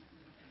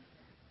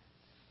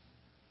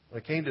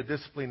 When it came to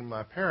disciplining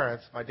my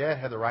parents, my dad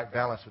had the right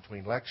balance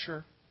between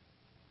lecture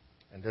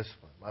and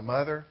discipline. My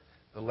mother,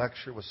 the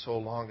lecture was so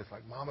long, it's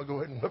like, Mama, go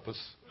ahead and whip us.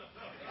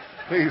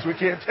 Please, we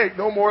can't take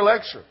no more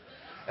lecture.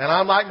 And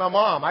I'm like my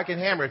mom. I can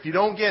hammer. If you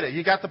don't get it,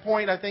 you got the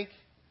point, I think?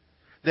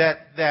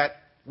 That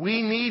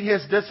we need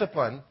His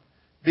discipline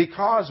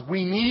because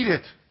we need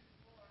it.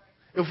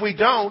 If we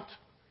don't,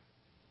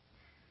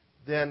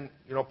 then,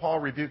 Paul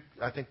rebuked,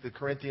 I think, the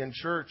Corinthian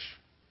church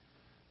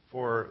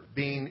for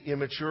being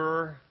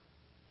immature,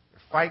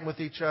 fighting with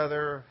each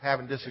other,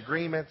 having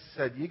disagreements. He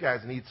said, you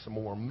guys need some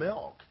more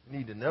milk. You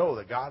need to know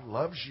that God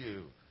loves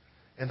you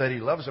and that He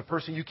loves a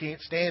person you can't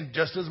stand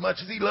just as much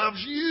as He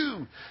loves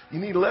you. You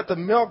need to let the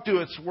milk do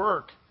its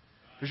work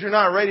because you're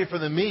not ready for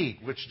the meat,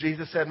 which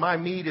Jesus said, my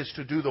meat is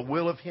to do the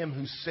will of Him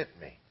who sent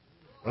me.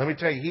 Well, let me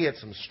tell you, He had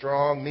some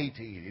strong meat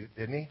to eat,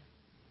 didn't He?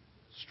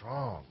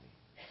 Strong.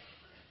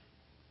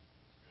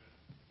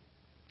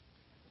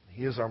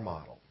 He is our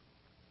model.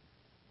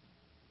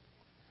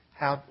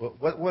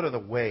 What are the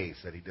ways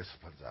that He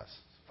disciplines us?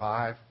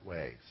 5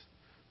 ways,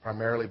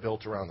 primarily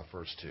built around the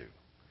first 2.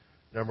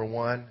 Number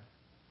 1,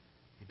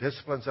 He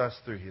disciplines us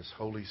through His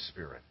Holy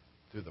Spirit,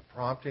 through the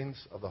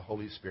promptings of the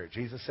Holy Spirit.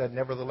 Jesus said,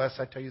 nevertheless,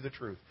 I tell you the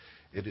truth.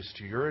 It is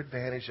to your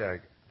advantage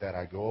that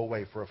I go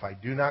away. For if I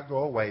do not go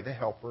away, the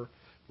Helper,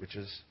 which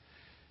is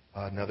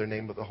another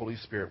name of the Holy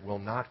Spirit, will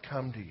not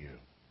come to you.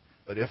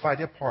 But if I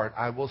depart,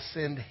 I will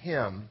send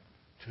Him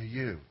to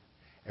you.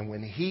 And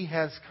when He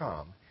has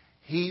come,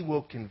 He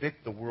will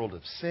convict the world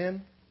of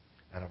sin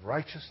and of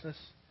righteousness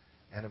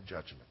and of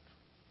judgment.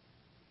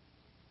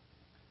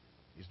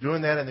 He's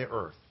doing that in the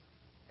earth.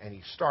 And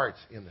He starts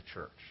in the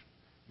church.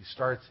 He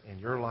starts in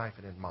your life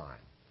and in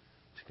mine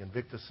to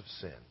convict us of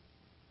sin,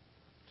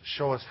 to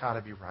show us how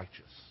to be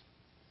righteous,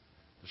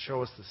 to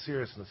show us the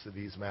seriousness of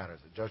these matters.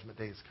 The judgment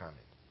day is coming.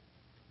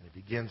 And it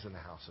begins in the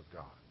house of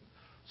God.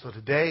 So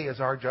today is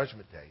our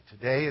judgment day.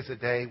 Today is a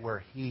day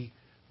where He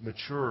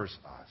matures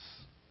us,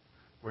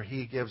 where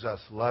He gives us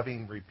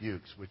loving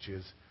rebukes, which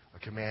is a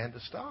command to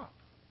stop,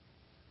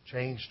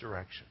 change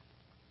direction.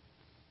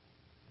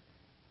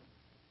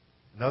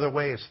 Another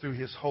way is through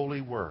His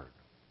holy word.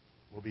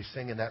 We'll be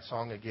singing that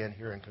song again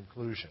here in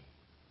conclusion.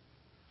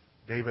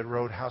 David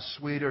wrote, how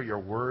sweet are your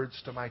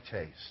words to my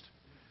taste,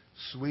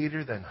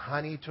 sweeter than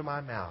honey to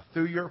my mouth.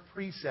 Through your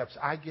precepts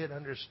I get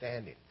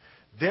understanding.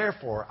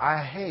 Therefore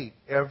I hate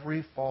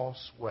every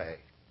false way.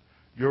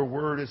 Your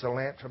word is a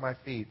lamp to my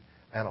feet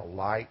and a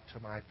light to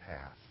my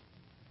path.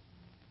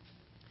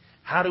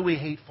 How do we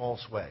hate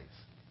false ways?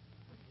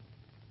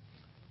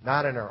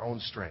 Not in our own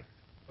strength,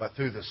 but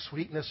through the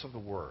sweetness of the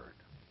Word.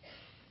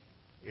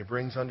 It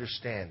brings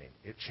understanding.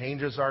 It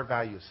changes our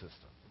value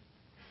system.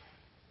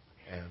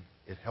 And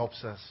it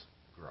helps us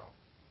grow.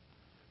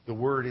 The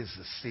Word is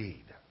the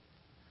seed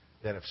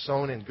that, if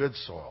sown in good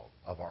soil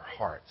of our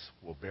hearts,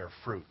 will bear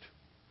fruit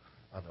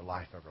unto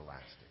life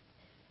everlasting.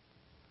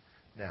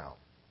 Now,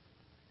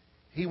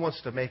 He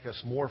wants to make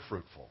us more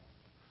fruitful.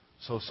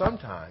 So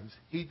sometimes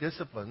He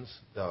disciplines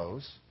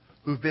those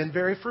who've been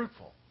very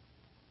fruitful.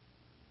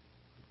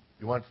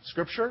 You want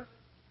Scripture?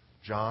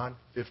 John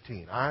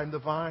 15. I am the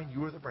vine,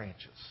 you are the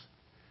branches.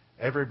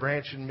 Every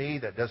branch in me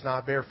that does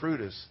not bear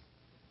fruit is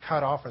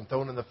cut off and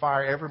thrown in the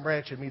fire. Every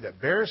branch in me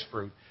that bears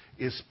fruit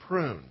is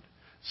pruned,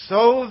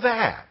 so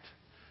that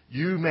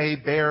you may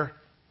bear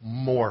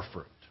more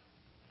fruit.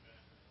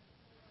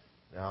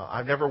 Now,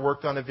 I've never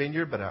worked on a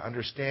vineyard, but I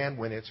understand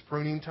when it's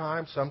pruning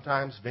time,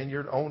 sometimes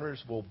vineyard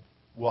owners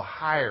will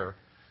hire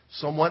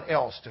someone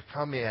else to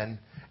come in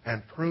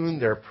and prune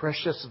their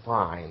precious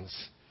vines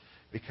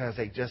because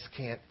they just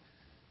can't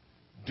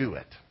do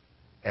it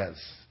as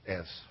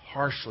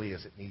harshly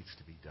as it needs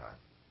to be done.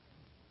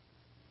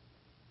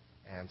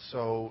 And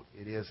so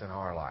it is in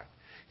our life.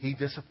 He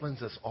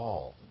disciplines us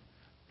all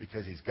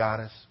because He's got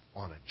us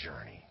on a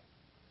journey.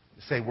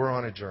 Say, we're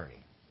on a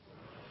journey.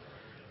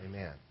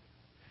 Amen.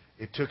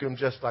 It took Him,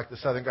 just like the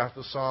Southern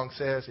Gospel song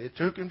says, it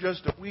took Him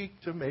just a week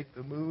to make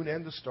the moon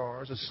and the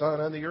stars, the sun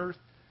and the earth,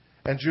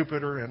 and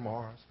Jupiter and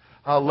Mars.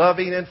 How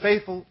loving and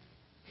faithful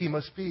He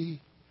must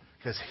be,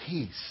 because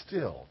He's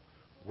still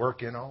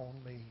working on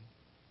me.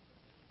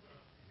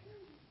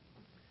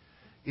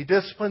 He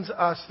disciplines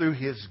us through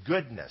His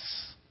goodness.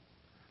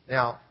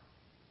 Now,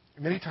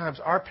 many times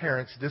our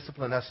parents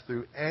discipline us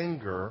through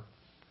anger,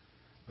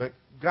 but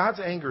God's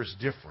anger is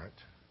different.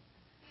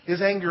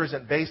 His anger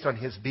isn't based on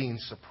His being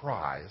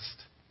surprised.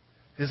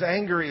 His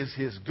anger is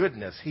His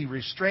goodness. He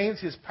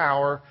restrains His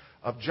power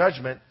of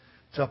judgment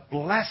to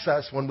bless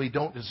us when we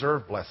don't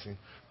deserve blessing,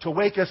 to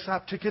wake us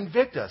up, to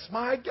convict us.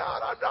 My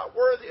God, I'm not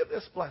worthy of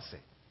this blessing.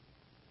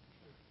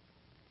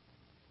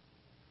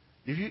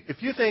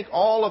 If you think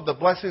all of the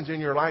blessings in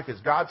your life is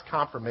God's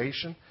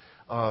confirmation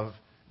of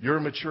your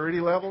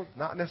maturity level,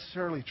 not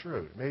necessarily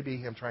true. It may be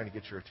Him trying to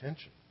get your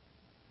attention.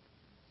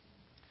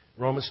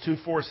 Romans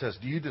 2:4 says,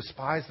 "Do you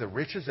despise the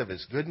riches of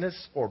His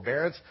goodness,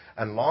 forbearance,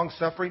 and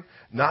long-suffering,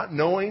 not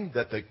knowing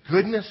that the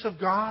goodness of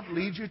God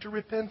leads you to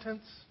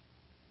repentance?"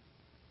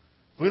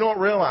 We don't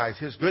realize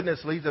His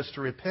goodness leads us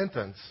to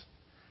repentance,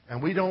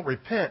 and we don't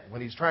repent when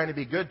He's trying to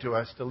be good to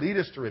us to lead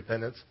us to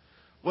repentance.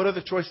 What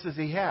other choice does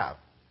He have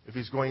if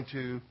He's going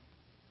to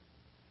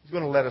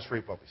let us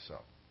reap what we sow?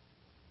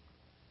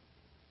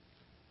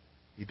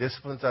 He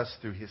disciplines us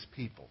through His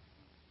people.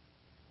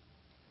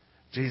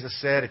 Jesus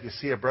said, if you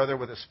see a brother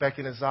with a speck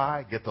in his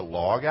eye, get the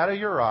log out of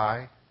your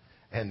eye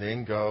and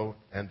then go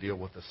and deal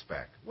with the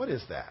speck. What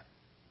is that?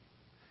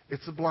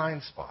 It's a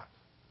blind spot.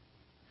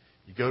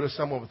 You go to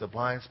someone with a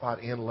blind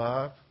spot in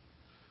love,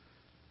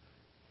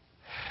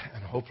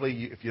 and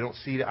hopefully if you don't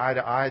see eye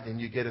to eye, then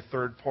you get a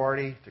third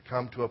party to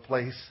come to a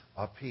place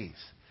of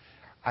peace.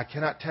 I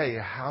cannot tell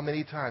you how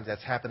many times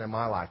that's happened in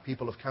my life.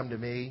 People have come to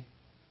me,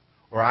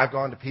 or I've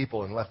gone to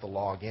people and left the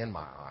log in my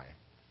eye.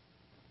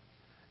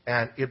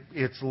 And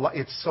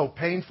it's so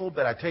painful,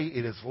 but I tell you,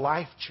 it is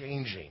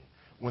life-changing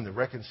when the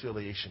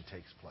reconciliation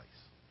takes place.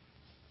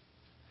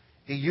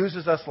 He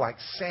uses us like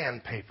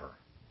sandpaper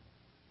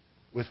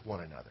with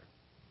one another.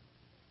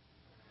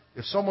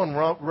 If someone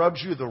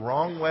rubs you the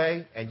wrong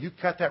way and you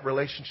cut that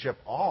relationship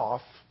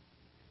off,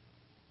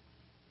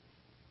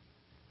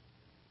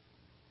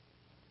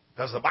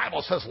 because the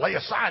Bible says lay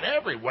aside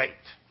every weight.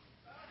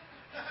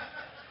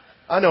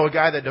 I know a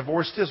guy that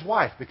divorced his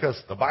wife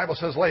because the Bible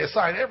says lay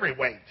aside every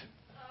weight.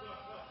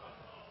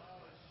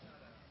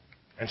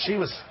 And she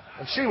was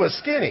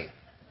skinny.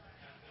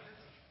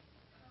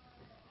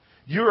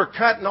 You are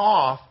cutting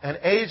off an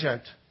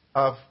agent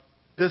of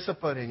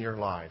discipline in your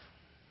life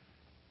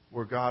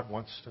where God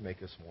wants to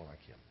make us more like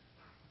Him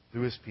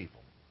through His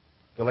people.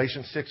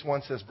 Galatians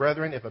 6:1 says,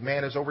 "Brethren, if a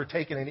man is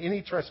overtaken in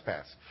any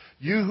trespass,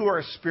 you who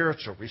are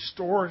spiritual,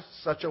 restore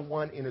such a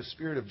one in a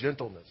spirit of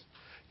gentleness,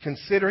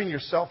 considering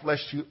yourself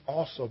lest you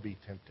also be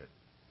tempted."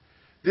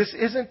 This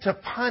isn't to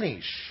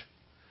punish,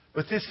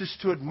 but this is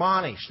to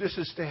admonish. This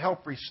is to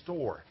help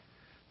restore.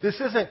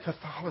 This isn't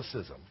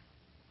Catholicism.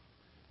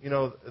 You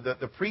know,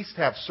 the priests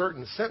have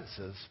certain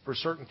sentences for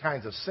certain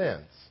kinds of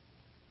sins.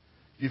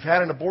 If you've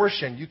had an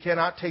abortion, you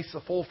cannot taste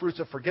the full fruits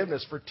of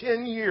forgiveness for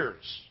 10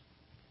 years,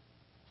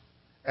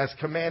 as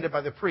commanded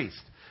by the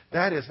priest.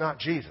 That is not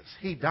Jesus.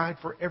 He died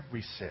for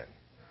every sin,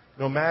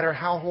 no matter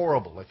how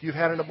horrible. If you've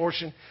had an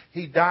abortion,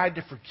 He died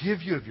to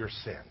forgive you of your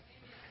sin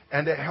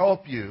and to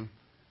help you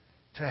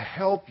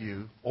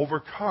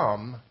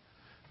overcome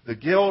the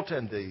guilt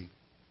and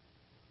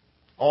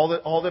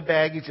all the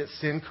baggage that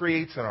sin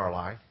creates in our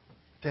life,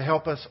 to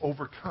help us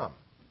overcome.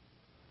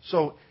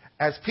 So,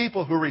 as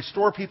people who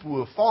restore people who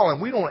have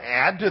fallen, we don't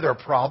add to their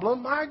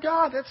problem. My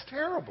God, that's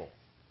terrible.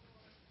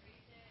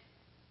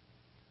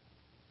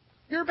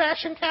 You're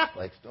bashing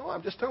Catholics. No,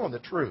 I'm just telling the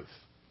truth.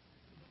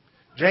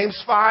 James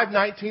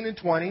 5:19 and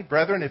 20,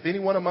 "Brethren, if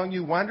anyone among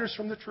you wanders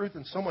from the truth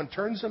and someone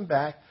turns him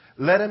back,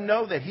 let him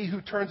know that he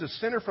who turns a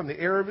sinner from the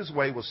error of his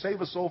way will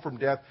save a soul from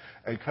death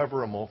and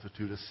cover a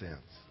multitude of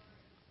sins."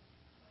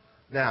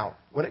 Now,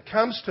 when it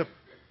comes to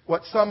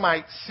what some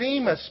might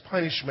seem as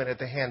punishment at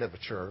the hand of a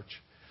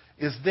church,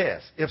 is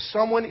this. If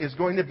someone is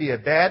going to be a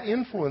bad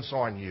influence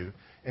on you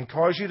and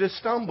cause you to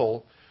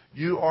stumble,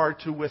 you are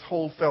to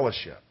withhold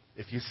fellowship.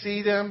 If you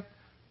see them,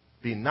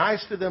 be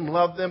nice to them,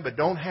 love them, but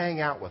don't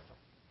hang out with them,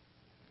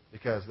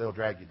 because they'll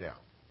drag you down.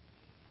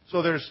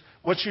 So there's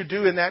what you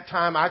do in that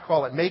time, I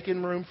call it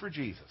making room for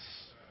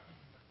Jesus.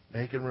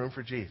 Making room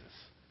for Jesus.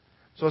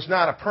 So it's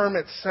not a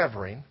permanent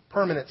severing,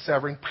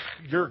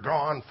 you're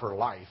gone for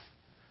life.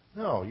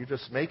 No, you're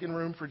just making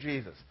room for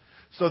Jesus.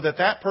 So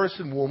that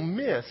person will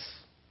miss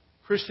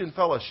Christian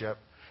fellowship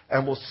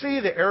and will see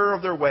the error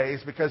of their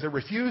ways because they're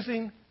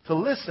refusing to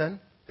listen.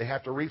 They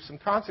have to reap some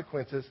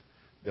consequences.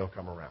 They'll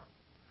come around.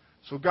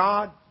 So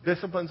God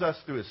disciplines us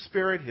through His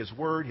Spirit, His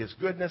Word, His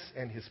goodness,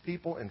 and His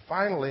people. And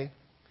finally,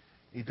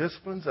 He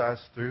disciplines us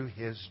through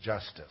His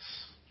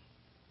justice.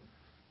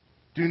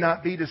 Do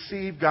not be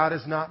deceived. God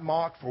is not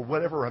mocked. For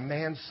whatever a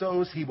man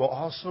sows, he will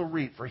also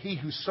reap. For he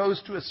who sows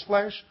to his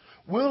flesh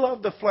will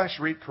of the flesh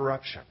reap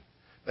corruption.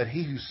 But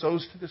he who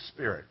sows to the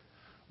Spirit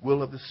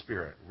will of the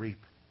Spirit reap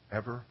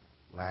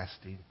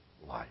everlasting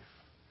life.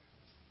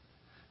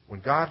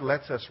 When God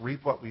lets us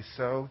reap what we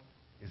sow,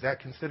 is that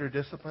considered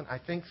discipline? I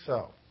think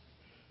so.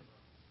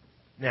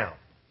 Now,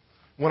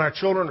 when our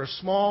children are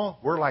small,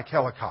 we're like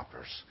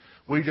helicopters.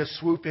 We just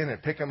swoop in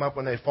and pick them up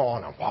when they fall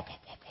and whop, whop, whop,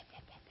 whop, whop,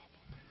 whop, whop.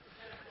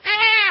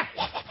 Ah!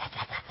 Whop, whop, whop,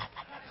 whop, whop,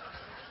 whop.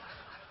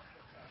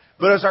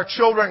 But as our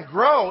children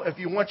grow, if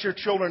you want your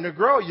children to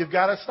grow, you've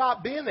got to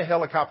stop being the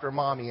helicopter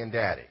mommy and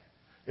daddy.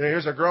 You know,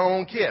 here's a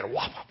grown kid. Whop,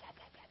 whop, whop, whop,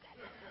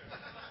 whop.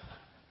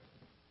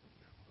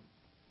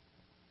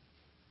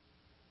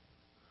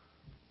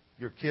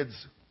 Your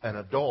kid's an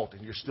adult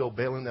and you're still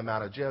bailing them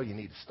out of jail, you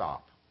need to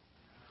stop.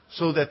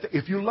 So that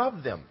if you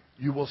love them,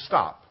 you will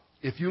stop.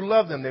 If you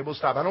love them, they will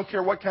stop. I don't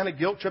care what kind of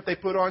guilt trip they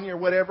put on you or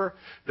whatever.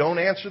 Don't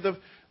answer the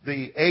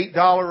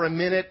 $8 a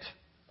minute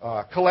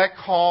collect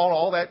call,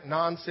 all that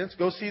nonsense.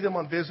 Go see them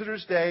on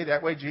Visitor's Day.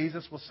 That way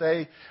Jesus will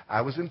say,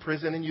 I was in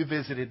prison and you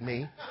visited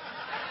me.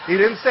 He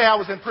didn't say I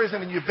was in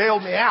prison and you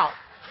bailed me out.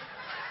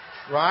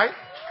 Right?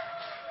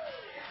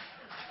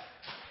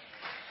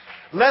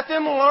 Let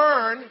them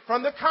learn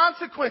from the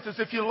consequences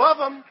if you love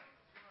them.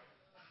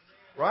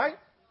 Right?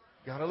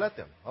 You got to let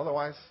them.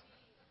 Otherwise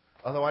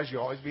you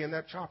always be in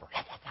that chopper.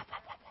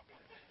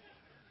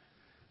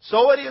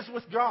 So it is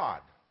with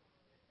God.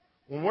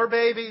 When we're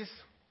babies,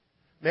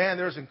 man,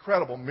 there's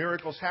incredible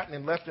miracles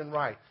happening left and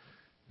right,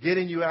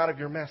 getting you out of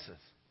your messes.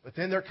 But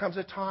then there comes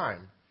a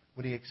time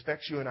when He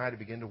expects you and I to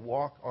begin to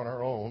walk on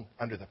our own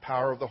under the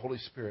power of the Holy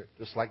Spirit,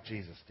 just like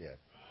Jesus did.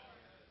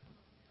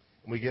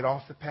 When we get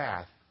off the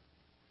path,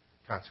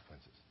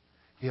 consequences.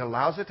 He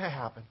allows it to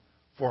happen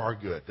for our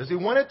good. Does He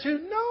want it to?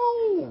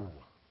 No.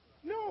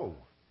 No.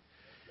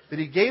 But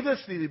He gave us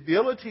the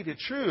ability to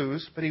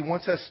choose, but He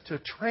wants us to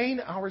train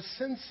our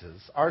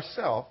senses,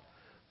 ourselves,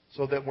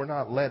 so that we're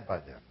not led by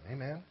them.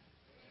 Amen?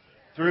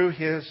 Through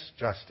His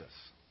justice.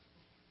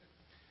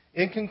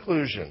 In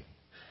conclusion,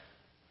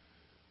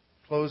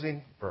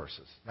 closing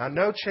verses. Now,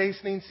 no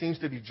chastening seems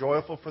to be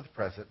joyful for the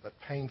present, but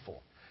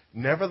painful.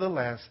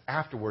 Nevertheless,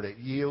 afterward it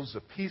yields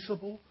a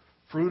peaceable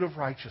fruit of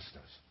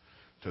righteousness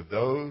to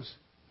those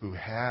who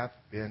have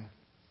been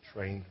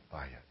trained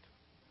by it.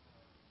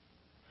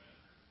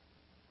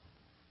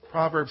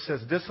 Proverbs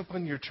says,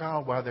 discipline your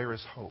child while there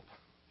is hope.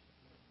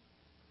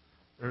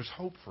 There's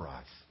hope for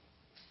us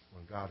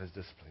when God is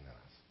disciplining us.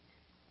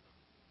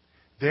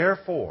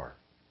 Therefore,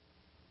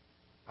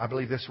 I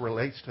believe this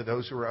relates to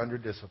those who are under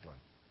discipline.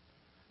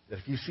 That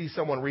if you see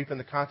someone reaping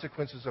the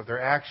consequences of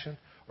their action,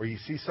 or you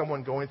see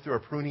someone going through a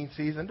pruning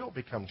season, don't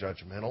become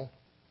judgmental.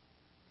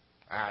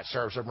 It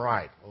serves them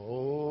right.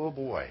 Oh,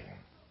 boy.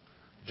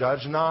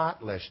 Judge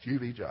not, lest you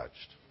be judged.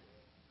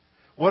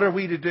 What are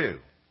we to do?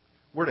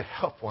 We're to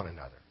help one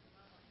another.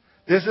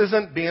 This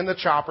isn't being the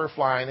chopper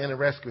flying in and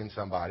rescuing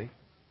somebody.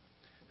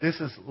 This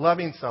is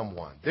loving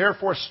someone.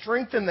 Therefore,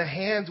 strengthen the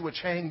hands which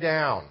hang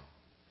down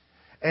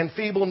and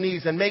feeble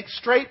knees, and make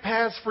straight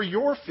paths for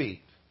your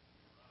feet.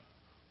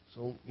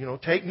 So,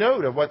 take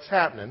note of what's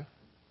happening,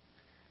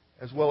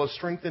 as well as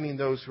strengthening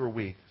those who are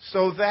weak,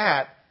 so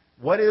that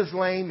what is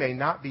lame may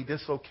not be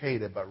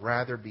dislocated, but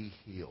rather be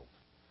healed.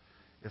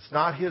 It's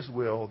not His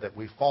will that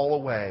we fall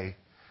away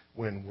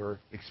when we're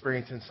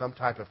experiencing some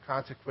type of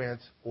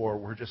consequence, or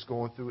we're just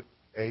going through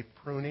a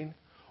pruning,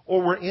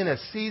 or we're in a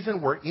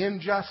season where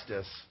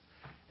injustice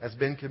has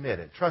been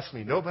committed. Trust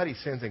me, nobody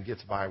sins and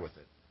gets by with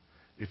it.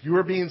 If you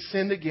are being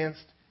sinned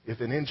against, if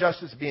an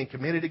injustice is being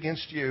committed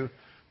against you,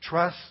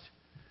 trust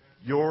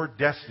your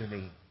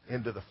destiny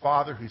into the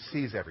Father who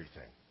sees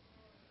everything.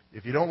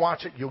 If you don't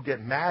watch it, you'll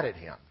get mad at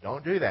Him.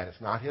 Don't do that. It's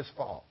not His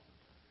fault.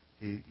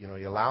 He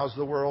allows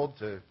the world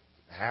to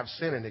have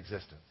sin in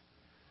existence.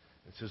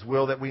 It's His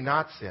will that we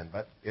not sin,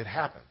 but it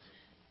happens.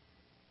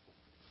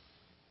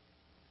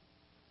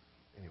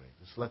 Anyway,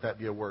 just let that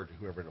be a word to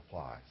whoever it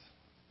applies.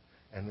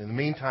 And in the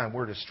meantime,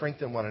 we're to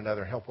strengthen one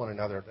another, help one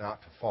another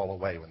not to fall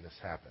away when this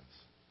happens.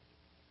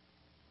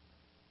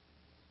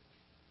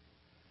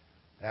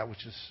 That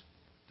which is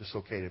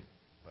dislocated,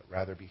 but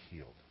rather be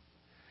healed.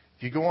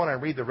 If you go on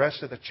and read the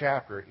rest of the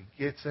chapter, it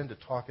gets into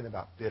talking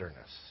about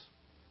bitterness.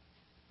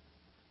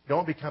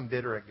 Don't become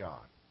bitter at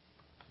God.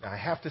 Now, I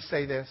have to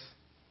say this,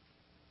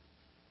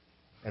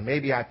 and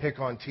maybe I pick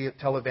on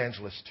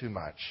televangelists too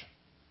much.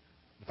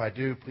 If I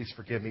do, please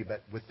forgive me,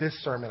 but with this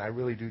sermon, I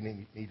really do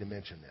need to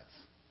mention this.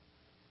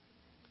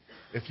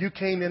 If you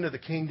came into the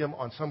kingdom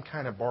on some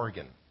kind of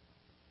bargain,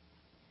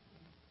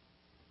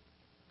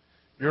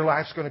 your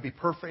life's going to be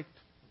perfect.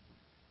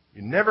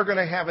 You're never going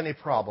to have any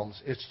problems.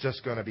 It's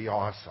just going to be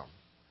awesome.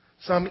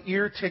 Some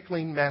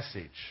ear-tickling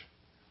message.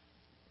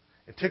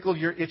 It tickled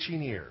your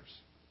itching ears.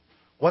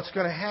 What's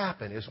going to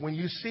happen is when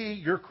you see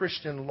your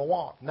Christian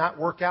walk not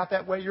work out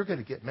that way, you're going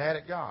to get mad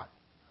at God.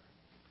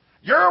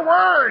 Your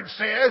word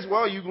says,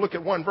 well, you look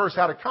at one verse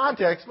out of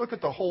context, look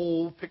at the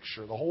whole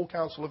picture, the whole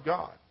counsel of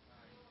God.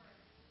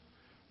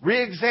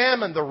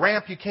 Re-examine the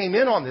ramp you came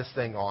in on this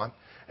thing on,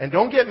 and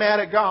don't get mad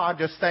at God.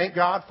 Just thank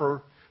God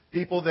for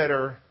people that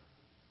are,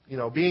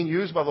 being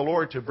used by the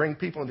Lord to bring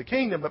people into the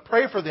kingdom, but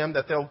pray for them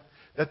that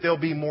they'll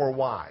be more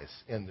wise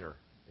in their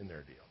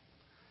deal.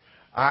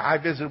 I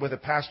visited with a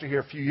pastor here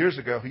a few years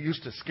ago who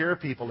used to scare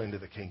people into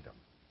the kingdom.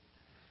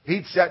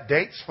 He'd set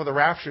dates for the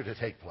rapture to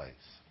take place.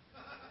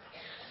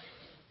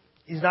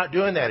 He's not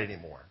doing that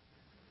anymore.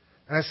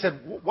 And I said,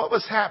 what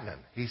was happening?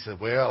 He said,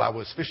 well, I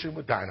was fishing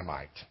with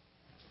dynamite.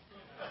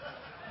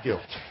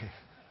 Guilt.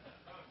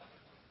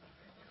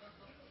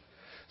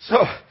 So,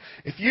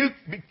 if you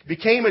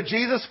became a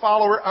Jesus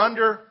follower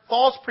under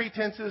false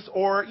pretenses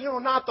or,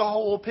 not the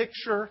whole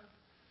picture,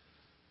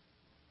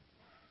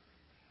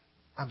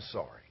 I'm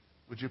sorry.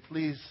 Would you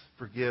please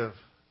forgive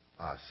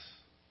us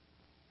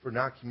for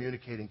not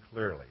communicating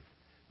clearly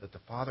that the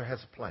Father has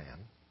a plan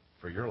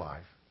for your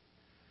life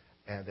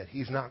and that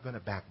He's not going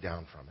to back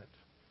down from it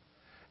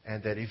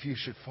And that if you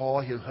should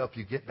fall, He'll help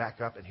you get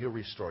back up and He'll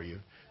restore you.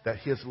 That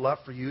His love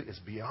for you is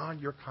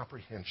beyond your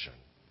comprehension.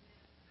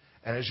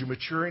 And as you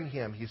mature in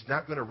Him, He's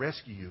not going to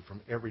rescue you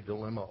from every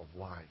dilemma of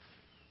life.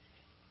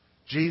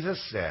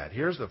 Jesus said,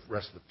 here's the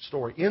rest of the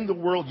story, in the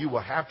world you will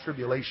have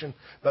tribulation,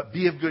 but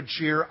be of good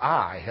cheer,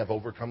 I have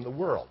overcome the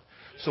world.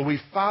 So we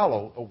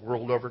follow a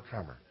world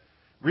overcomer.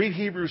 Read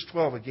Hebrews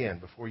 12 again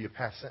before you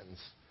pass sentence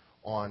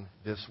on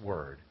this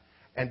word.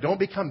 And don't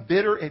become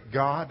bitter at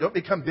God. Don't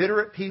become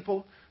bitter at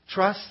people.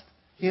 Trust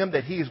Him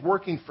that He is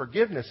working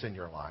forgiveness in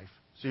your life.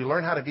 So you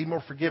learn how to be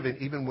more forgiving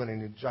even when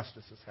an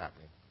injustice is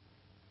happening.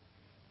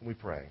 We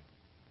pray.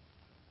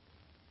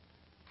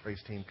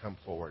 Praise team, come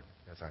forward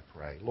as I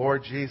pray.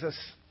 Lord Jesus,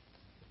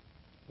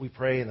 we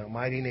pray in the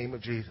mighty name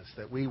of Jesus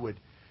that we would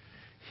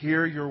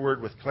hear your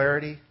word with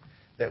clarity,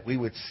 that we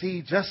would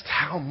see just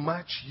how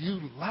much you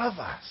love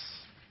us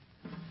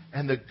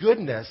and the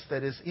goodness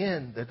that is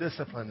in the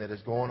discipline that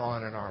is going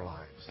on in our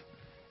lives.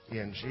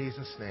 In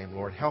Jesus' name,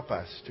 Lord, help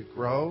us to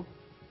grow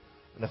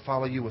and to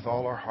follow you with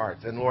all our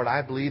hearts. And Lord,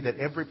 I believe that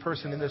every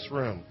person in this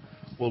room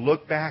will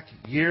look back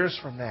years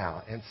from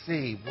now and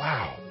see,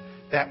 wow,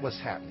 that was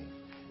happening.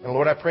 And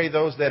Lord, I pray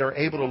those that are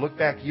able to look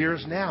back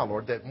years now,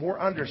 Lord, that more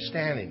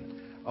understanding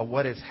of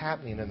what is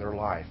happening in their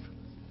life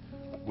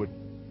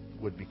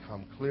would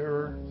become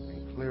clearer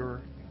and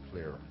clearer and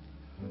clearer.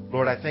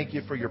 Lord, I thank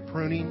you for your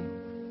pruning.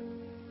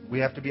 We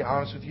have to be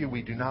honest with you,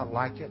 we do not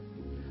like it.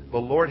 But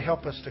Lord,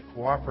 help us to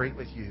cooperate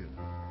with you.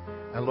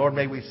 And Lord,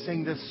 may we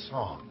sing this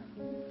song.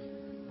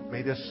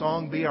 May this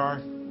song be our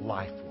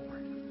life,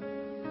 Lord.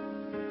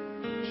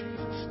 In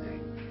Jesus' name.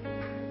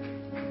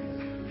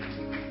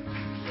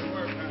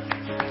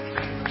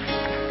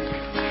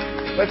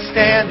 Let's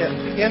stand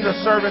and end the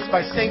service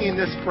by singing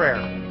this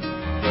prayer.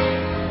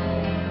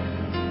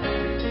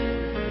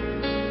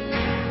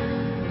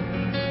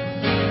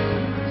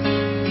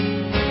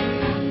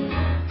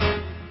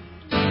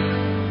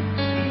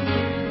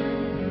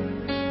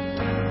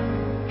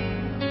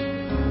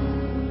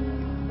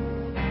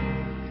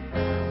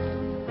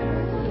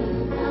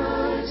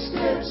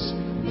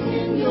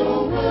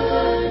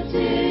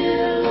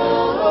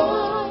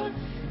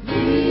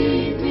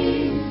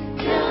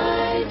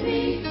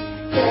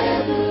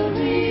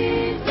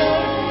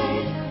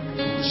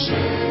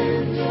 Share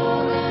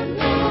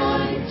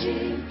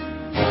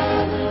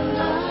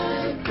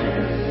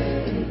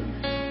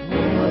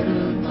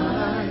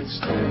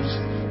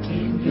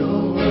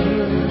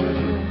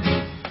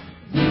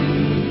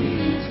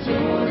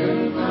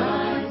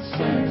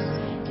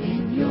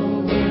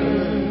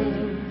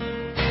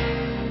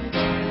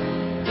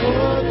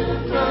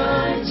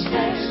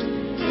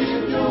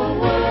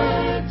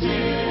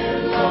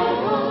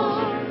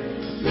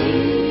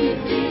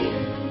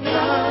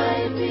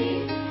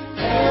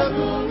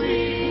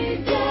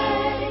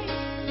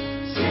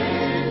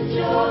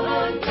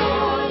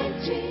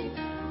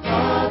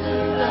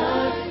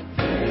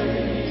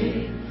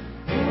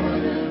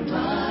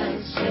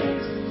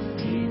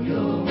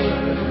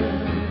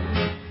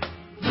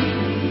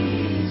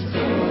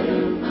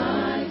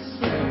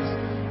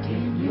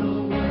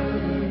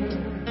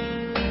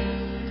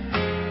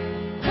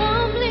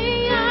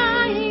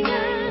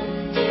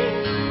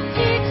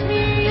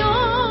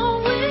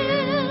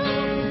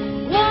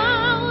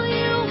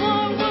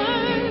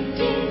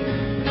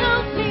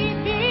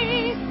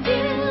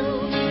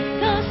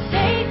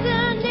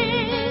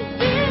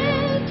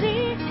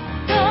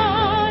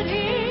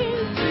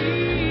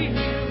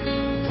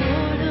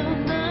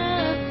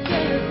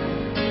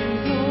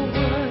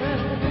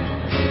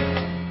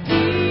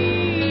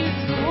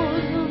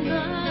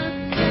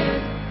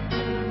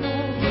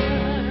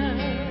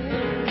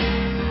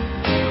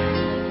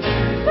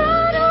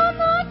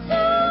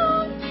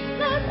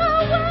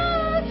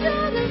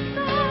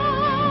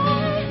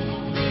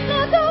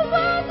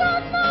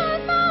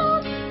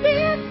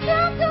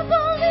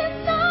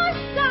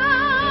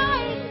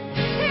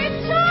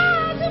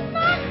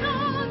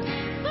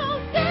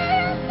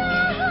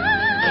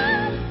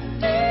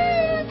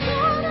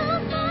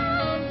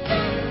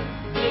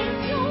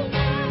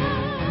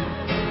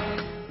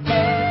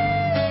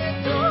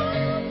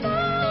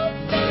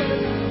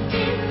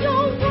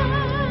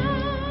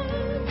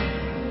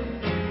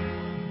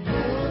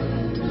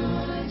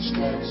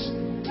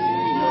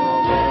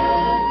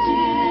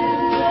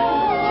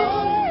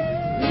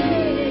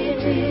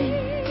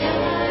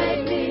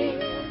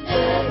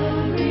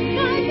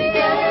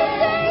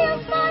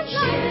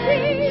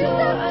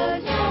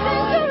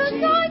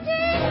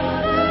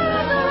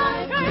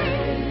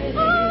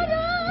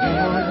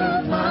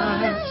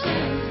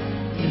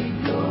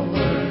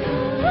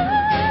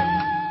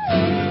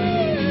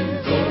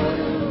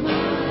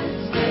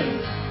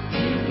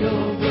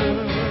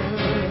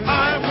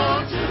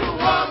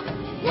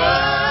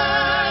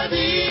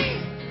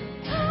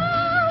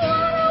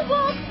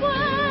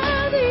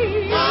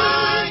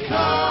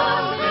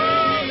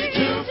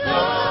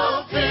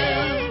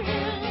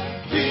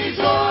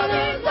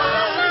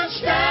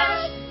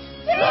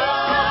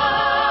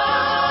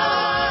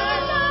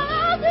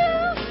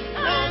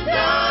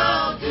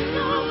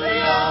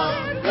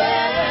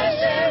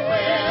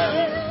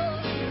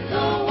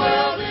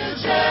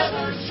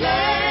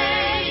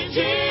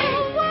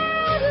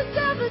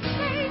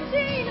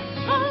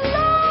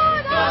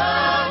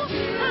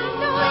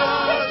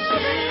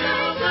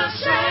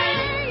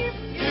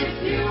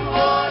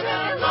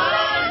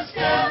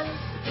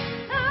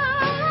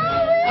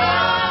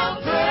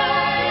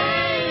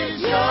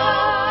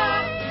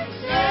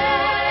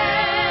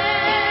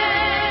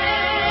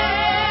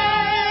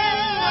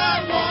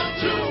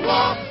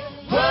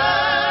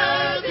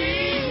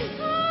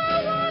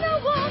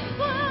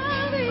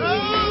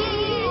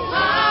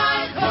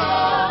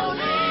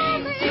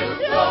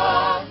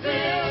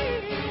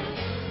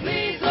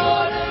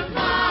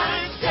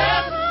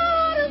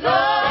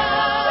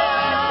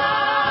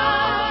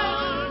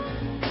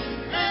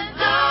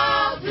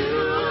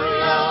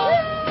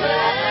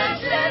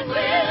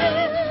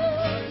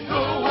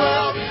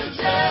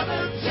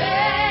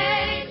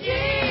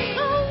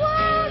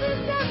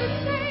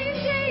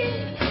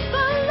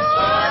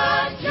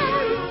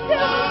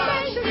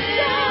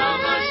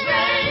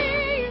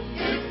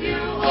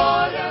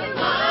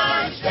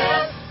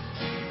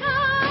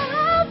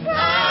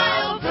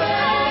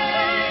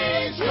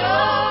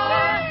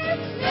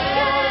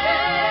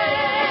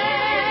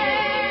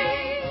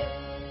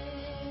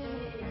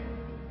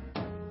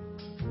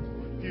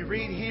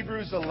read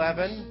Hebrews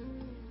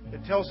 11, it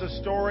tells the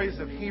stories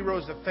of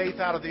heroes of faith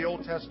out of the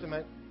Old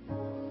Testament.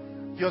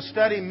 If you'll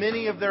study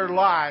many of their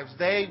lives,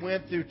 they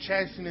went through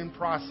chastening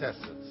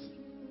processes.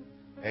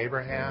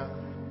 Abraham,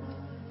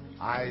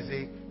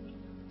 Isaac,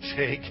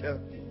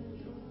 Jacob,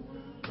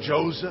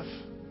 Joseph.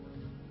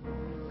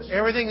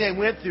 Everything they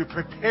went through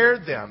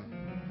prepared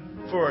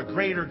them for a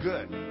greater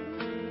good.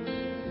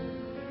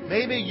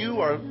 Maybe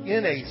you are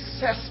in a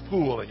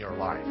cesspool in your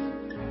life.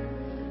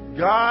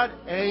 God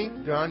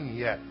ain't done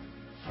yet.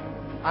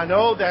 I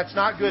know that's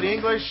not good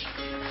English,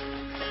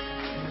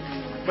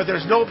 but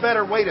there's no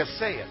better way to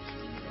say it.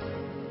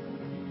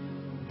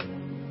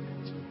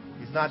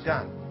 He's not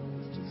done.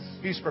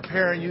 He's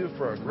preparing you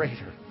for a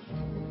greater,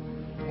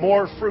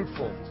 more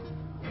fruitful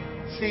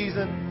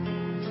season.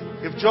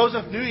 If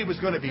Joseph knew he was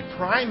going to be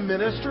prime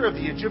minister of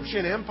the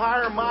Egyptian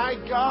empire, my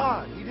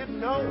God, he didn't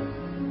know.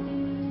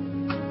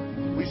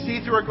 We see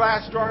through a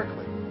glass darkly.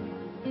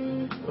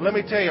 But let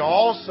me tell you,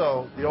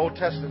 also, the Old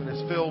Testament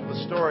is filled with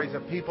stories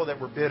of people that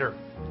were bitter.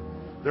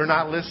 They're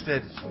not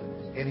listed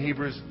in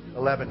Hebrews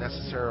 11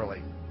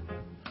 necessarily.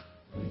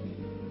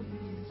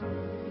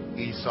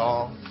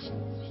 Esau,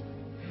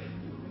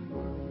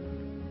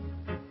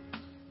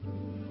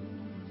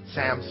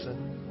 Samson,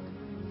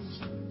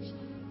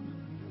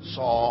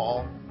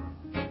 Saul,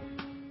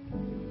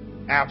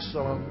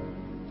 Absalom,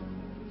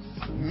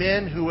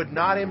 men who would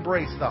not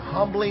embrace the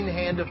humbling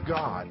hand of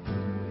God.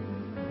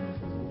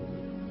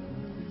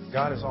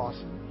 God is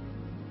awesome.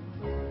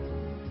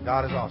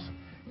 God is awesome.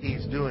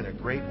 He's doing a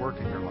great work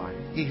in your life.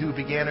 He who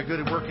began a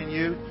good work in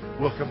you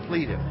will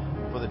complete it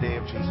for the day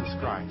of Jesus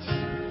Christ.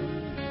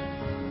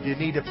 If you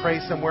need to pray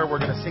somewhere, we're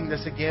going to sing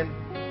this again.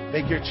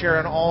 Make your chair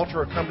an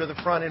altar or come to the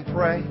front and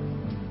pray.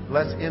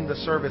 Let's end the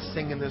service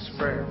singing this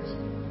prayer.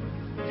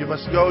 If you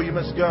must go, you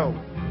must go.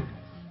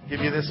 Give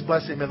you this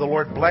blessing. May the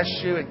Lord bless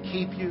you and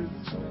keep you.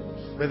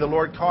 May the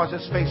Lord cause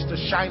His face to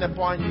shine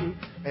upon you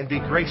and be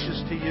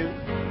gracious to you.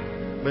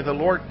 May the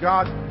Lord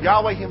God,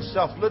 Yahweh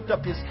Himself, lift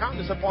up His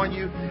countenance upon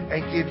you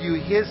and give you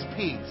His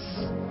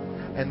peace.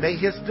 And may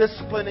His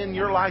discipline in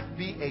your life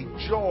be a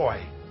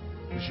joy,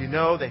 because you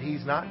know that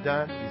He's not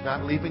done. He's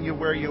not leaving you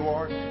where you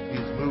are.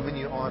 He's moving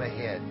you on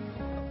ahead.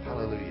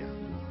 Hallelujah.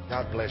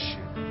 God bless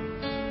you.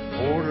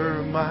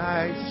 Order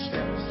my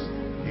steps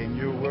in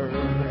your word.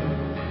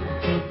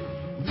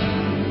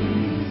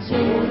 Please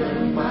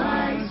order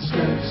my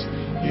steps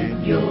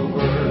in your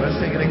word. Let's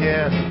sing it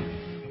again.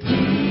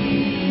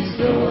 Please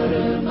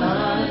order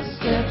my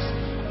steps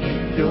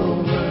in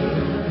your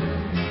word.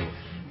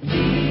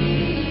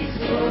 Please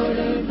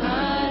order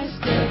my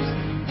steps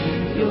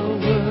in your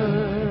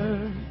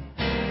word.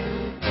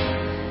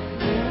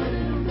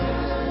 Order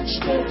my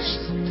steps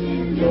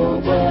in your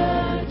word.